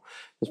little while.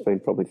 It's been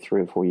probably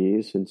 3 or 4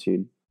 years since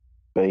you'd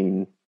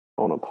been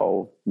on a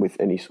pole with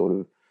any sort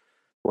of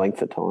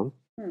length of time.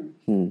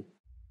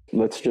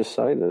 Let's just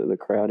say that the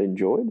crowd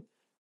enjoyed.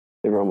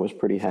 Everyone was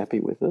pretty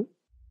happy with it.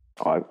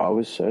 I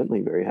was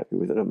certainly very happy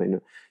with it. I mean,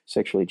 a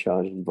sexually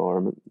charged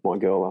environment, my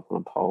girl up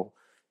on a pole,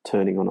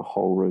 turning on a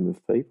whole room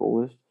of people,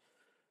 there's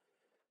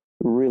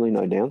really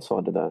no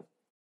downside to that.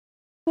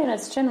 Yeah, and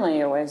it's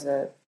generally always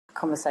a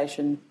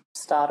conversation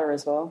starter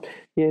as well.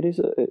 Yeah, it is.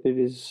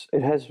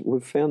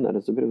 We've found that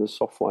it's a bit of a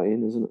soft way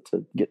in, isn't it,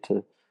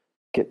 to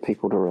get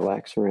people to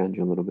relax around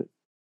you a little bit.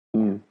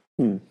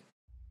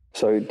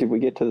 So, did we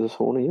get to the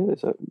sauna yet?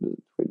 Is that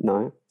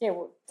no? Yeah,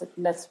 well,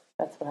 that's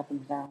what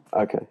happens now.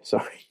 Okay,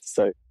 sorry.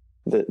 So,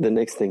 the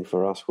next thing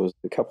for us was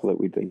the couple that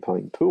we'd been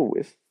playing pool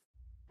with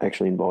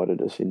actually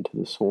invited us into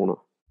the sauna.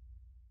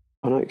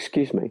 Oh no,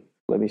 excuse me.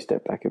 Let me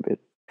step back a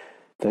bit.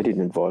 They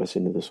didn't invite us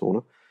into the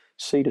sauna.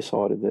 C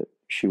decided that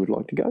she would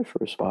like to go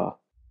for a spa.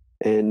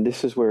 And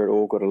this is where it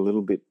all got a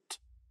little bit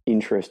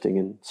interesting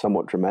and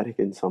somewhat dramatic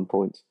in some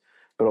points.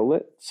 But I'll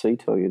let C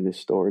tell you this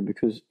story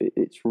because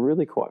it's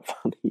really quite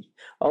funny.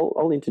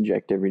 I'll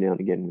interject every now and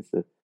again with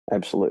the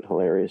absolute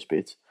hilarious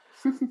bits.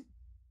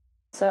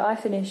 So I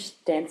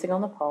finished dancing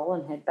on the pole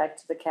and head back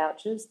to the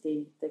couches,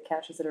 the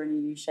couches that are in a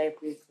U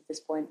shape with, at this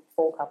point,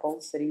 4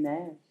 couples sitting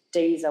there.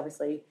 Dee's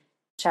obviously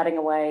chatting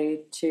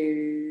away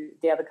to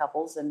the other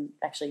couples, and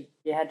actually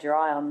you had your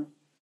eye on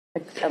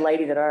a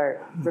lady that I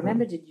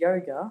remember did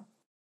yoga.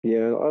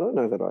 Yeah, I don't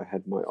know that I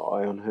had my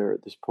eye on her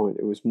at this point.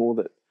 It was more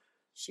that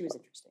she was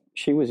interesting.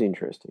 She was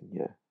interesting,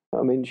 yeah.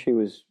 I mean, she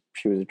was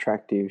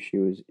attractive.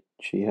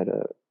 She had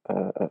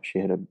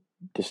a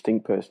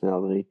distinct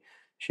personality.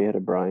 She had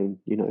a brain.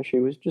 She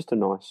was just a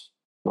nice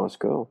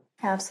girl.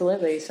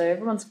 Absolutely. So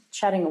everyone's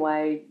chatting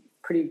away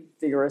pretty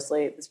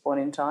vigorously at this point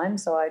in time.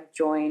 So I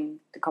joined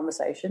the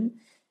conversation.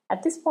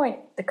 At this point,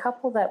 the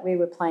couple that we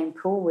were playing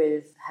pool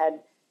with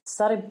had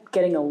started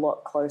getting a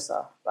lot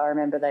closer. I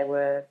remember they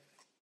were,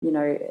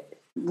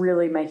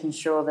 really making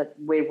sure that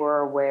we were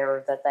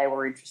aware that they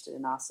were interested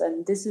in us.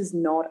 And this is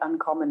not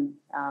uncommon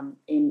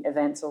in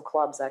events or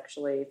clubs,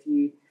 actually. If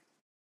you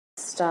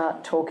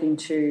start talking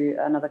to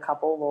another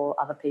couple or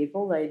other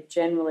people, they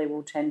generally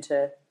will tend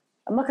to,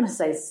 I'm not going to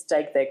say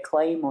stake their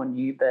claim on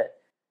you, but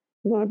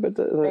no, but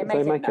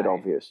they make it known.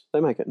 obvious. They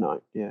make it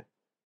known, yeah,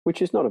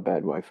 which is not a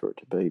bad way for it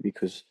to be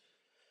because,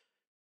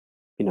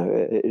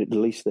 it at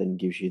least then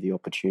gives you the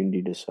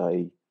opportunity to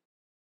say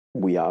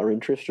we are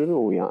interested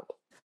or we aren't.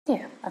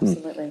 Yeah,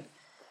 absolutely.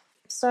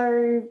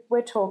 So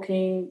we're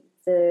talking,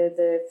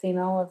 the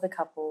female of the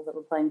couple that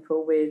we're playing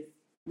pool with,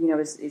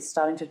 is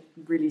starting to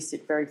really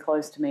sit very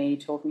close to me,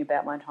 talking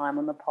about my time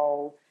on the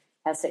pole,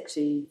 how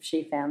sexy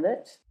she found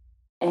it.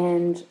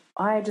 And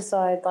I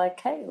decide, like,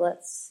 hey,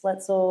 let's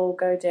all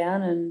go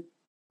down and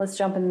let's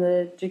jump in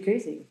the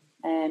jacuzzi.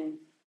 And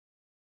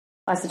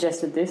I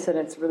suggested this, and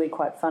it's really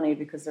quite funny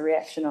because the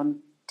reaction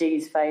on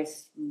Dee's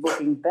face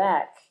looking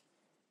back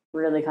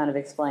really kind of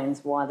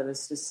explains why there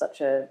was just such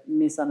a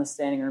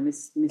misunderstanding or a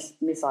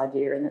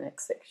misidea in the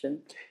next section.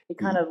 He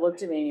kind of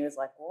looked at me and he was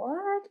like,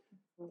 what?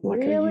 Like,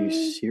 really? Are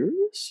you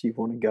serious? You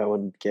want to go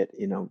and get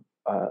in a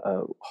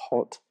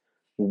hot,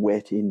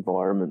 wet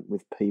environment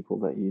with people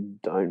that you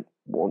don't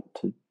want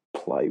to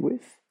play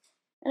with?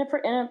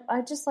 And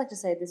I'd just like to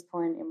say at this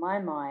point, in my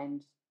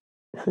mind,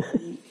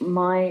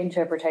 my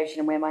interpretation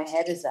and where my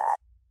head is at,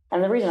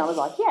 and the reason I was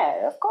like,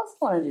 yeah, of course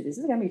I want to do this.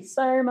 This is going to be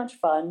so much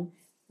fun.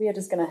 We are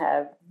just going to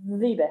have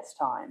the best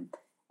time.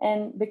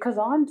 And because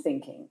I'm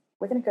thinking,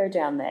 we're going to go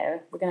down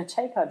there, we're going to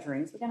take our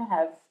drinks, we're going to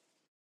have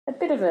a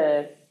bit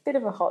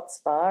of a hot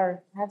spa,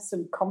 have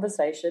some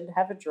conversation,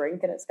 have a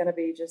drink, and it's going to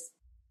be just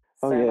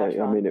so much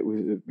fun. I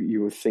mean,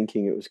 you were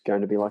thinking it was going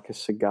to be like a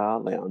cigar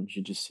lounge.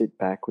 You just sit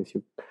back with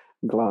your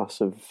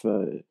glass of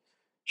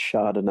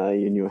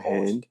Chardonnay in your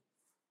hand,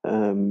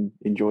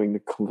 enjoying the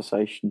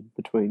conversation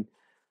between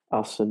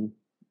us and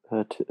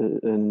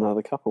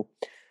another couple.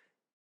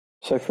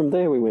 So from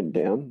there we went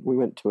down. We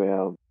went to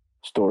our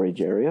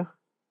storage area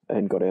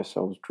and got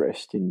ourselves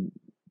dressed in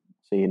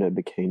a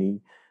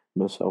bikini,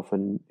 myself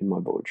and in my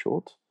board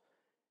shorts.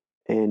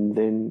 And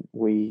then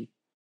we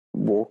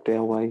walked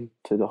our way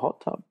to the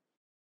hot tub.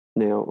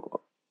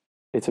 Now,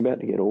 it's about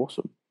to get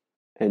awesome.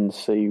 And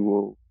C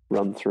will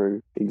run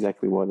through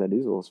exactly why that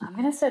is awesome. I'm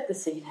going to set the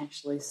scene,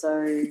 actually.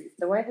 So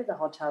the way that the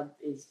hot tub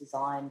is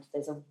designed,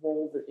 there's a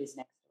wall that is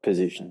next to it.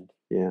 Positioned,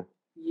 yeah.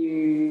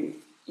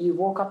 You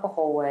walk up a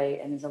hallway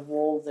and there's a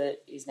wall that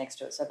is next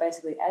to it. So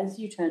basically, as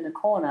you turn the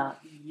corner,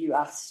 you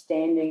are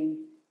standing,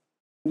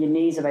 your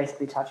knees are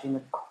basically touching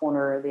the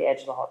corner of the edge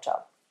of the hot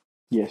tub.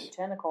 Yes. You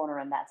turn the corner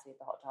and that's it,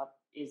 the hot tub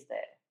is there.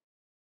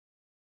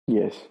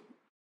 Yes,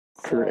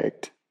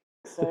 correct.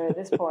 So at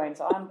this point,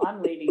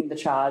 I'm leading the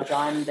charge.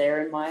 I'm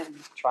there in my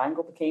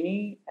triangle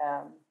bikini,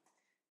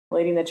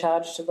 leading the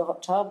charge to the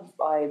hot tub.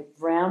 I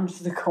round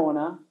the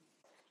corner,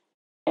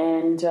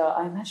 and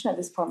I imagine at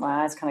this point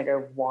my eyes kind of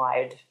go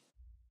wide.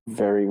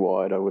 Very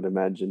wide, I would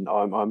imagine.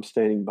 I'm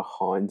standing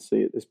behind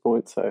C at this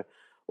point, so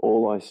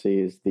all I see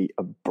is the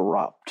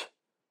abrupt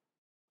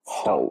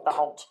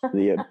halt.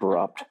 The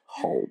abrupt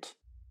halt.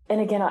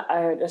 And again,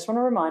 I just want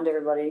to remind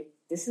everybody,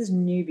 this is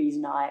newbies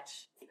night.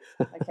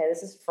 Okay,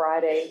 this is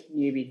Friday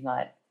newbies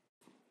night.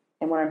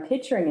 And what I'm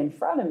picturing in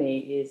front of me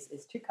is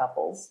two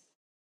couples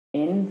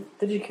in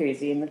the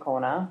jacuzzi in the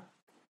corner,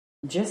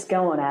 just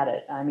going at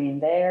it. I mean,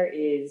 there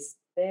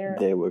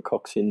were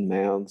cocks in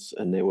mouths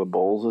and there were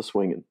balls a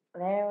swinging.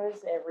 There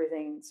was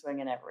everything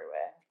swinging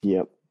everywhere.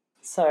 Yep.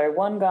 So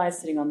one guy's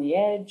sitting on the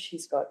edge.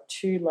 He's got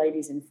two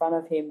ladies in front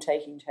of him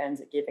taking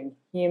turns at giving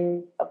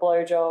him a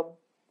blowjob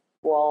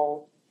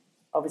while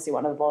obviously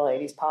one of the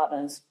ladies'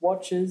 partners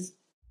watches.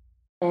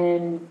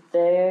 And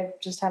they're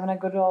just having a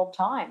good old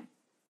time.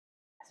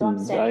 So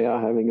they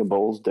are having a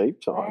balls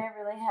deep time. They're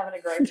really having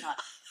a great time.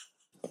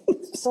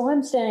 So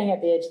I'm standing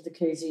at the edge of the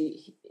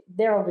jacuzzi.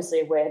 They're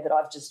obviously aware that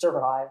I've just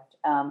arrived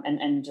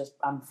and just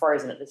I'm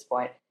frozen at this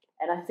point.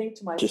 And I think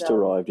to myself... Just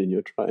arrived in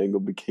your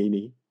triangle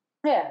bikini.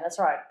 Yeah, that's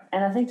right.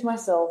 And I think to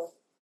myself,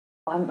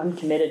 I'm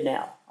committed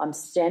now. I'm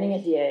standing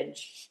at the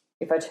edge.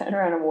 If I turn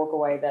around and walk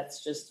away,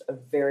 that's just a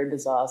very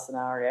bizarre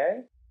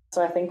scenario.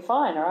 So I think,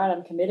 fine, all right,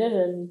 I'm committed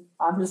and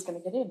I'm just going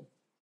to get in.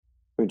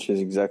 Which is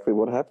exactly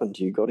what happened.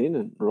 You got in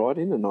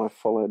and I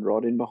followed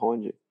right in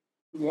behind you.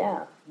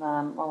 Yeah,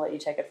 I'll let you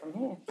take it from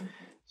here.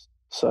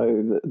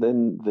 So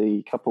then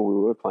the couple we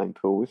were playing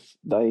pool with,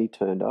 they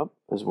turned up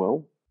as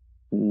well.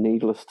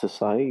 Needless to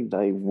say,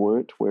 they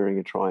weren't wearing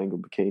a triangle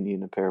bikini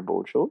and a pair of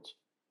board shorts.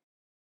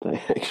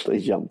 They actually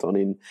jumped on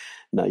in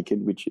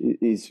naked, which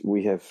is,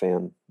 we have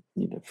found,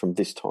 from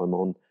this time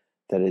on,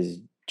 that is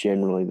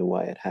generally the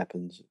way it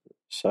happens.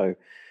 So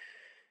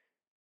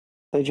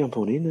they jump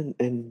on in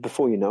and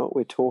before you know it,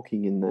 we're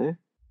talking in there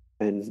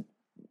and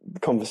the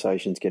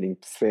conversation's getting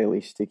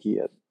fairly sticky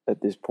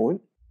at this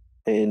point.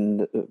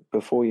 And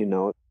before you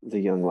know it,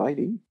 the young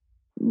lady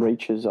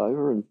reaches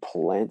over and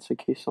plants a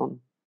kiss on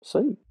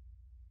C.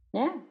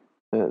 Yeah.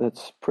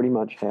 That's pretty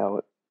much how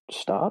it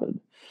started.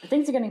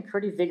 Things are getting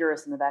pretty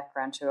vigorous in the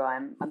background too.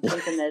 I'm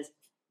thinking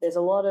there's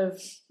a lot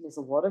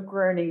of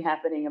groaning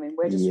happening. I mean,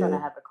 we're just trying to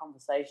have a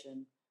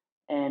conversation,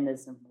 and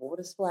there's some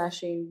water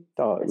splashing.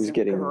 Oh, it was some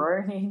getting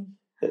groaning,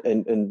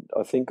 and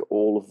I think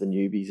all of the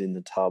newbies in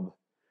the tub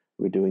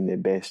were doing their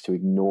best to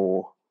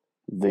ignore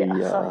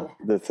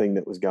the thing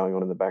that was going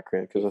on in the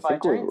background, because I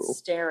think we don't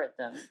stare at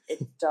them,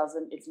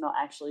 it's not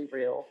actually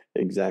real.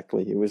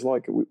 Exactly. It was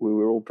like we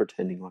were all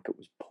pretending like it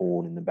was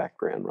porn in the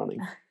background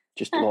running,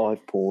 just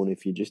live porn.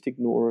 If you just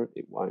ignore it,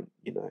 it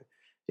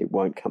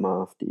won't come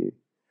after you.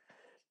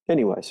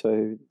 Anyway,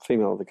 so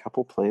female of the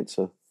couple plants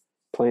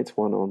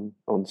one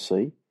on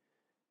C,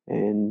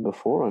 and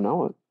before I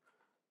know it,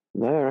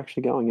 they're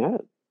actually going at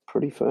it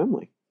pretty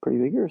firmly, pretty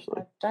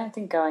vigorously. I don't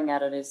think going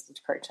at it is the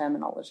correct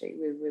terminology.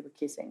 We were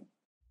kissing.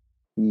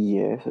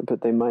 Yeah,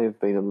 but there may have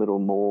been a little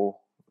more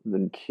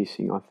than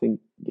kissing. I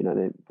think,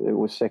 there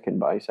was second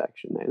base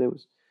action there. There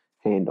was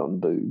hand on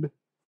boob.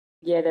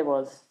 Yeah, there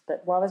was.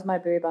 But why was my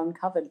boob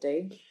uncovered,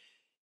 Dee?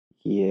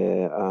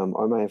 Yeah,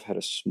 I may have had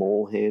a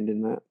small hand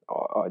in that.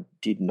 I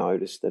did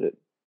notice that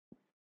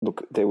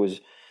there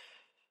was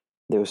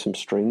some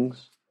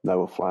strings. They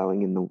were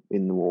flailing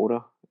in the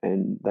water,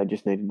 and they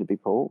just needed to be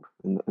pulled,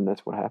 and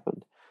that's what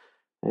happened.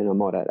 And I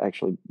might add,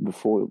 actually,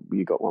 before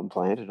you got one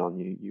planted on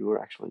you, you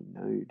were actually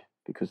nude,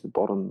 because the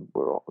bottom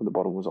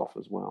was off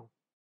as well.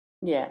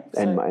 Yeah,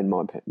 and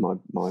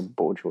my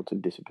board shorts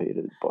had disappeared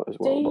as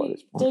well by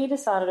this point. Dee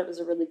decided it was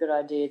a really good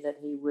idea that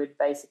he would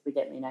basically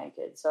get me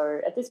naked.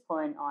 So at this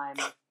point, I'm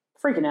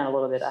freaking out a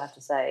little bit, I have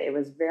to say. It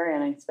was very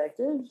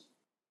unexpected.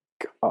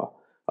 Oh,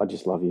 I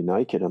just love you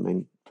naked. I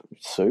mean,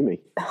 sue me.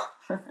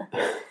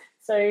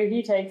 So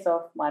he takes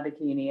off my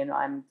bikini, and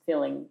I'm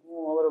feeling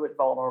a little bit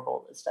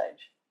vulnerable at this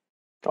stage.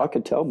 I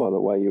could tell by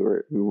the way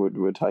you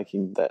were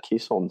taking that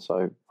kiss on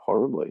so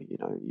horribly.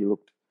 You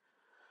looked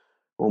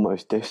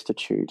almost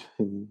destitute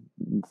in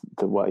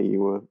the way you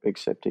were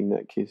accepting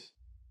that kiss.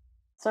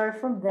 So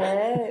from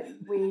there,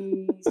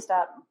 we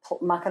start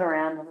mucking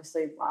around.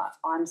 Obviously,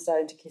 I'm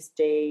starting to kiss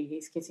Dee.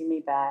 He's kissing me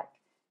back.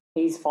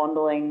 He's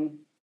fondling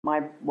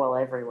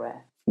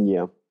everywhere.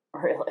 Yeah.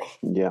 Really?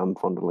 Yeah, I'm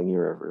fondling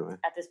you everywhere.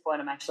 At this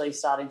point, I'm actually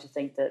starting to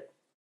think that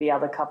the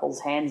other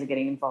couple's hands are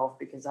getting involved,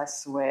 because I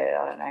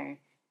swear, I don't know.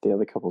 The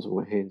other couple's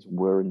hands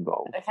were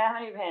involved. How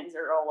many hands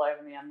are all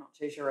over me? I'm not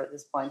too sure at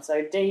this point.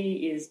 So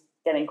Dee is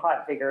getting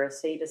quite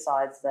vigorous. He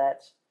decides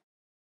that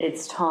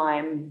it's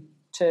time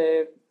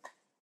to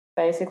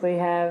basically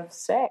have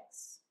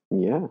sex.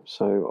 Yeah,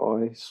 so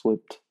I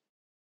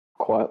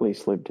quietly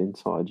slipped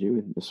inside you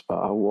in the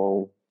spa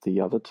while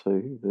the other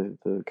two,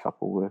 the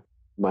couple, were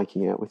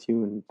making out with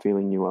you and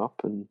feeling you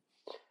up. And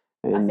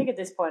I think at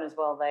this point as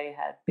well, they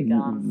had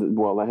begun.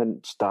 Well, they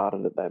hadn't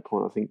started at that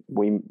point.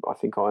 I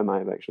think I may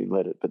have actually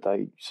led it, but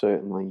they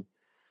certainly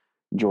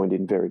joined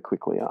in very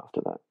quickly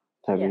after that,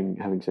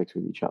 having sex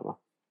with each other.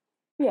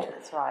 Yeah,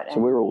 that's right. So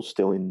we're all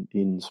still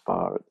in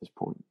spa at this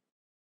point.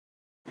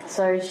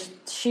 So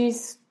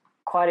she's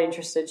quite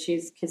interested.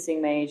 She's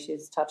kissing me.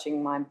 She's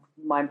touching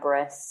my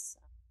breasts.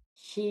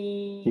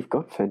 You've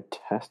got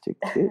fantastic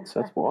tits.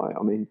 That's why.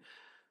 I mean,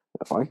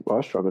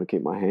 I struggle to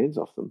keep my hands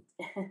off them.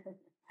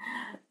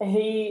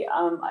 He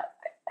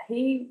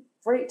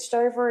reached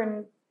over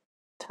and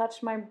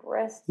touched my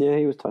breast. Yeah,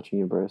 he was touching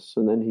your breasts,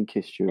 and then he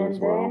kissed you as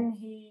well. And then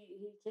he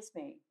kissed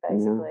me,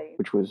 basically. Yeah,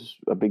 which was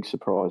a big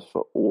surprise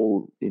for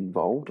all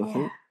involved, I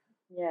think.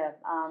 Yeah.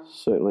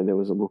 Certainly there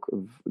was a look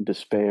of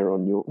despair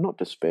on your, not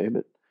despair,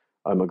 but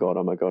oh my God,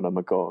 oh my God, oh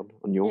my God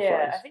on your face.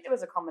 Yeah, I think there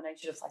was a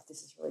combination of like,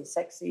 this is really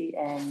sexy,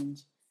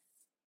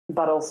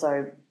 but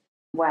also,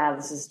 wow,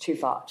 this is too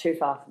far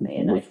for me.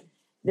 And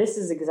this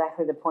is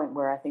exactly the point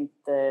where I think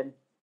the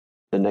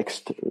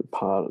next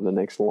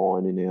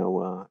line in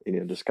our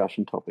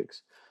discussion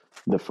topics,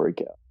 the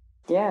freak out.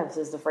 Yeah, this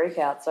is the freak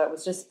out. So it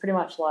was just pretty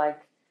much like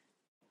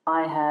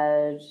I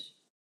had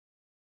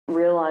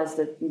realized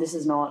that this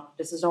is not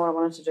what I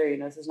wanted to do.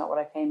 This is not what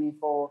I came here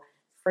for.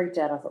 Freaked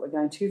out. I thought we're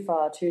going too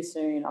far, too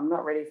soon. I'm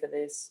not ready for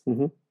this.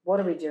 Mm-hmm. What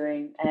are we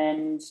doing?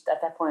 And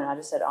at that point, I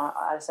just said,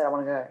 I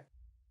want to go.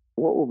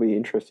 What will be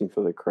interesting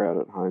for the crowd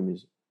at home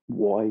is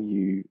why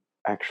you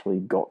actually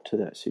got to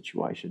that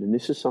situation. And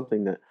this is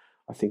something that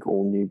I think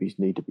all newbies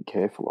need to be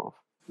careful of.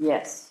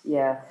 Yes,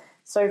 yeah.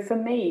 So for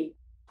me,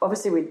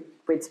 obviously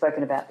we'd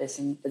spoken about this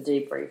in the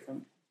debrief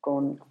and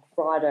gone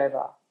right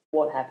over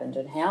what happened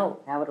and how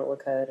it all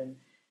occurred and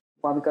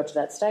why we got to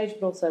that stage,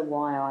 but also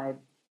why I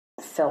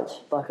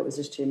felt like it was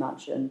just too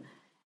much. And,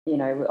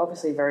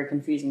 obviously very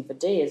confusing for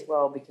Dee as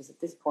well, because at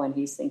this point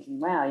he's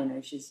thinking,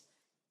 wow, she's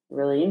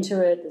really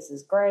into it. This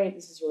is great.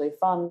 This is really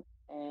fun.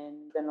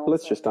 And then also,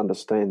 let's just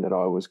understand that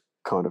I was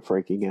kind of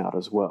freaking out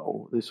as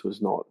well. This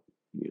was not,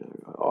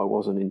 I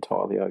wasn't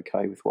entirely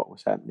okay with what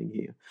was happening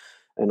here.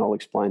 And I'll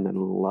explain that a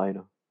little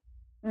later.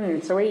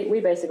 So we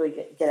basically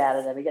get out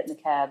of there. We get in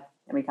the cab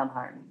and we come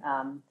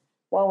home.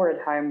 While we're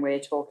at home, we're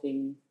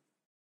talking,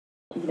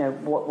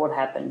 what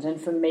happened. And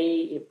for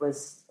me, it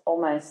was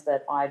almost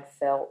that I'd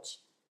felt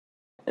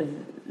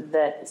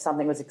that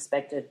something was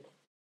expected.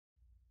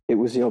 it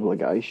was the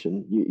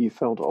obligation. You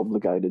felt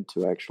obligated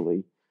to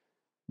actually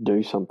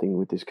do something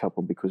with this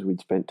couple because we'd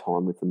spent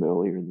time with them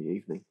earlier in the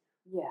evening.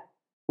 Yeah.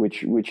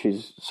 Which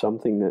is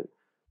something that,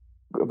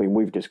 I mean,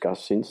 we've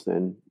discussed since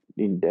then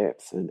in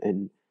depth,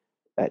 and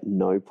at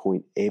no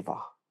point ever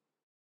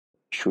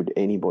should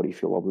anybody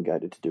feel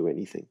obligated to do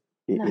anything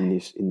in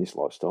this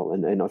lifestyle.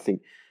 And I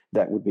think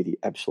that would be the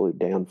absolute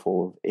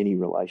downfall of any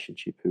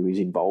relationship who is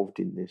involved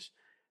in this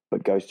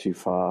but goes too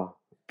far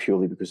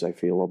purely because they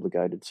feel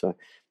obligated. So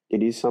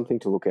it is something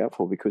to look out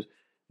for, because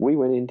we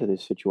went into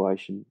this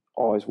situation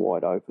eyes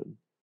wide open,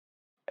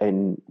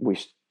 and we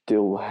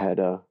still had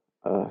a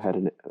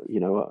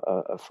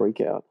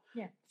freak out.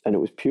 Yeah. And it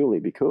was purely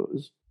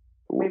because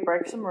we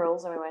broke some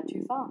rules and we went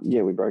too far.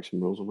 Yeah, we broke some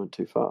rules and went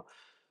too far.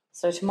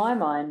 So to my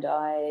mind,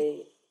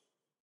 I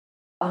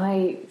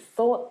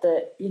thought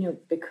that,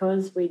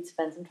 because we'd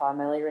spent some time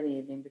earlier in the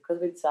evening,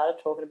 because we'd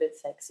started talking a bit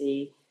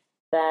sexy,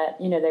 that,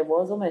 there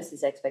was almost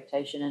this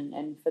expectation,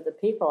 and for the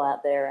people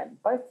out there, and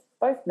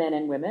both men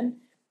and women,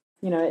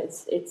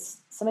 it's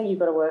something you've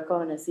got to work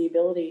on, and it's the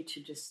ability to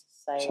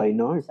just say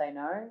no,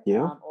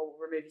 yeah, or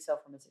remove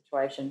yourself from a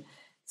situation.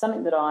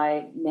 Something that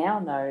I now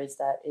know is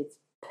that it's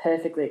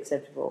perfectly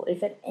acceptable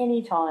if at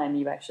any time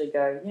you actually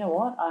go, you know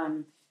what,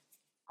 I'm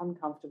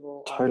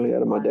uncomfortable. Totally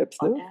out of my depth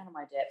now. I'm out of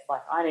my depth.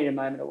 Like, I need a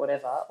moment or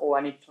whatever, or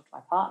I need to talk to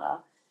my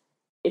partner.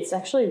 It's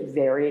actually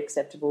very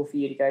acceptable for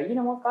you to go, you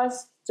know what,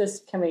 guys,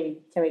 just can we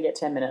get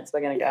 10 minutes?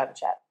 We're going to go have a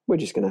chat. We're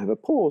just going to have a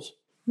pause.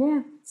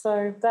 Yeah.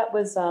 So that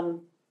was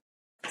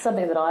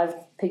something that I've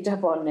picked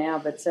up on now,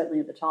 but certainly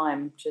at the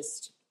time,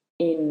 just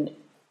in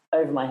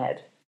over my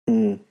head.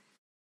 Mm.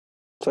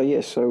 So,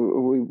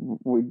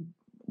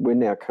 we're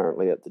now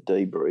currently at the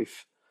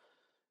debrief,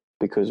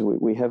 because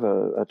we have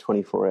a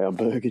 24-hour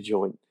burger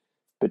joint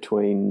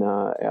between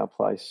our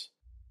place.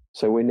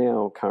 So we're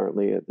now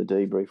currently at the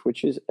debrief,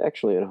 which is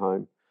actually at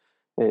home.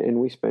 And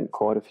we spent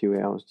quite a few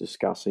hours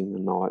discussing the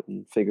night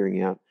and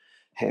figuring out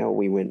how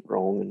we went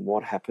wrong and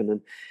what happened.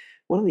 And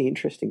one of the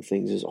interesting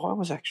things is I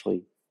was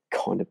actually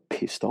kind of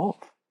pissed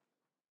off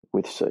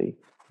with C,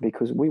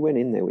 because we went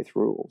in there with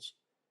rules.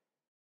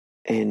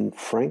 And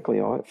frankly,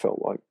 I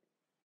felt like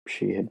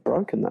she had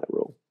broken that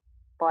rule.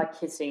 By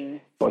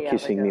kissing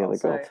the other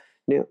girl.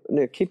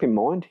 Now, keep in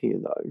mind here,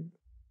 though,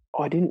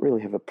 I didn't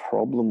really have a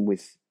problem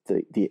with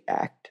the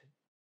act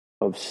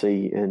of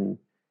C and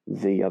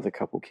the other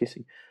couple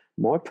kissing.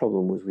 My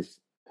problem was with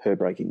her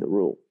breaking the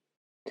rule.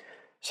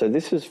 So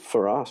this is,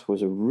 for us,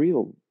 was a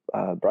real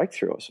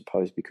breakthrough, I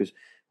suppose, because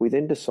we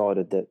then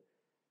decided that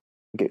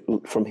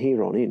from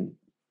here on in,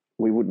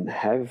 we wouldn't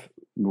have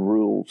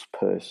rules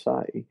per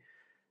se.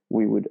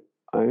 We would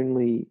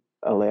only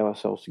allow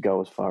ourselves to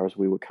go as far as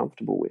we were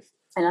comfortable with.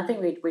 And I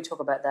think we talk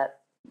about that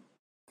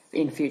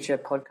in future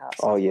podcasts.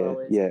 Oh,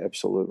 yeah,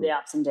 absolutely. The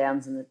ups and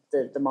downs and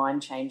the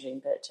mind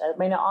changing. But, I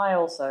mean, I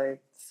also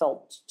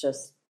felt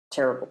just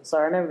terrible. So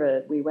I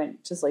remember we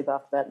went to sleep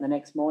after that, and the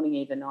next morning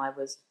even I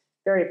was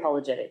very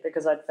apologetic,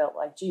 because I'd felt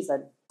like, geez,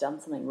 I'd done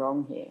something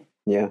wrong here.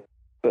 Yeah.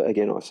 But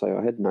again, I say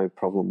I had no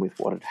problem with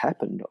what had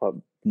happened. I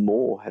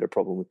more had a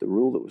problem with the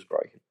rule that was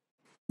broken.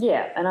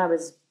 Yeah, and I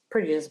was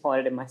pretty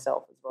disappointed in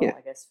myself as well,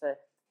 I guess,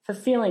 for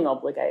feeling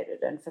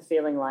obligated and for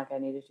feeling like I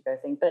needed to go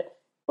think. But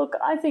look,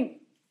 I think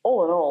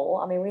all in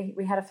all, I mean,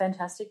 we had a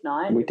fantastic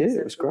night. We did.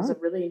 It was great. It was a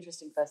really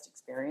interesting first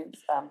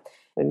experience.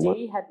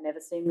 Dee had never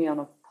seen me on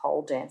a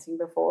pole dancing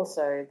before,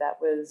 so that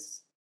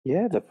was...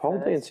 Yeah, the pole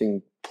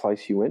dancing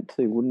place you went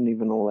to wouldn't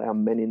even allow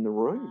men in the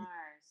room. No,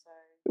 so...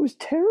 It was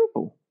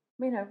terrible.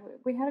 We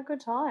had a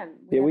good time.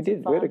 We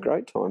did. We had a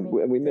great time.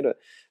 We met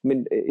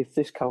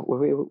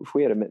if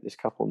we had met this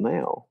couple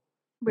now,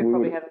 we'd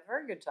probably have a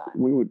very good time.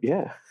 We would,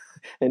 yeah.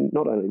 And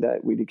not only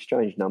that, we'd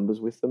exchange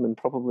numbers with them and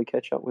probably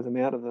catch up with them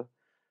out of the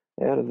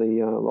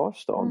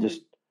lifestyle,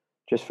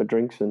 just for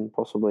drinks and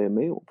possibly a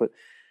meal. But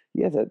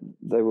yeah,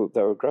 they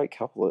were a great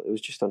couple. It was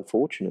just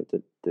unfortunate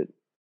that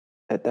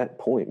at that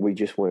point we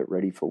just weren't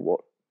ready for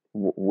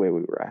where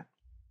we were at.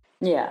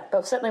 Yeah,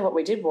 but certainly what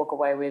we did walk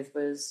away with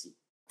was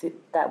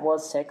that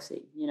was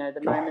sexy.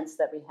 The moments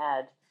that we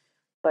had,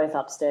 both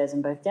upstairs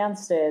and both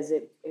downstairs,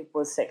 it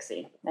was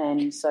sexy.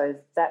 And so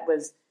that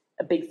was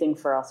a big thing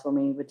for us when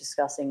we were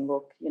discussing,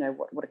 what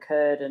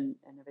occurred and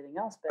everything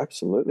else. But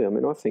absolutely. I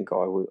mean, I think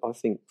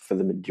for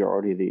the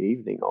majority of the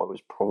evening, I was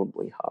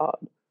probably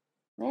hard.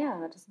 Yeah,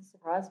 that doesn't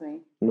surprise me.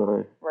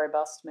 No.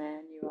 Robust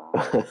man you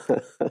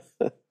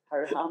are.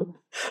 Ho-hum.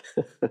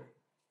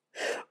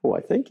 Why,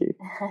 thank you.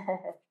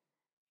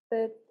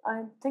 But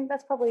I think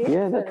that's probably it.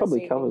 Yeah, that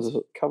probably covers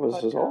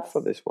us off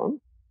for this one.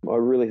 I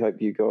really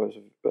hope you guys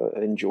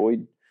have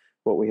enjoyed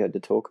what we had to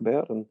talk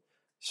about, and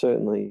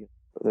certainly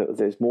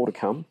there's more to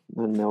come,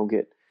 and they'll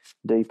get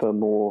deeper,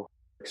 more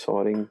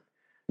exciting,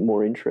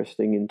 more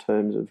interesting in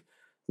terms of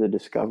the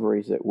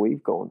discoveries that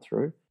we've gone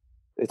through.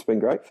 It's been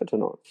great for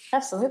tonight.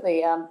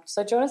 Absolutely.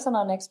 So join us on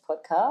our next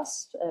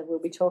podcast. We'll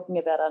be talking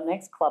about our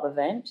next club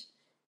event.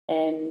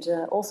 And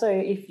also,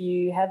 if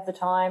you have the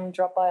time,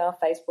 drop by our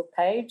Facebook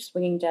page,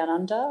 Swinging Down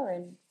Under,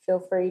 and feel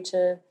free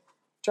to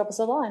drop us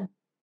a line.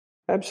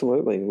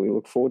 Absolutely. We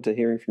look forward to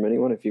hearing from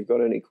anyone. If you've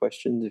got any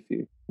questions, if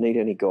you need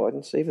any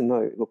guidance, even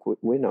though, look,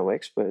 we're no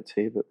experts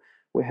here, but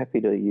we're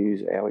happy to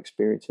use our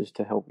experiences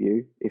to help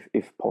you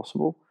if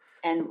possible.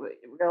 And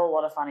we've got a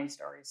lot of funny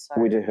stories.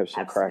 So we do have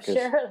some crackers.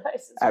 Share those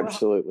as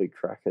Absolutely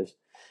crackers.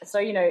 So,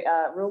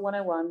 rule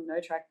 101, no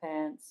track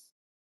pants,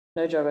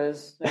 no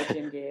joggers, no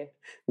gym gear.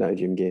 No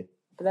gym gear.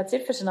 But that's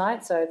it for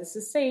tonight. So this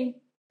is C.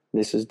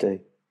 This is D.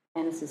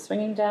 And this is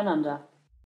Swinging Down Under.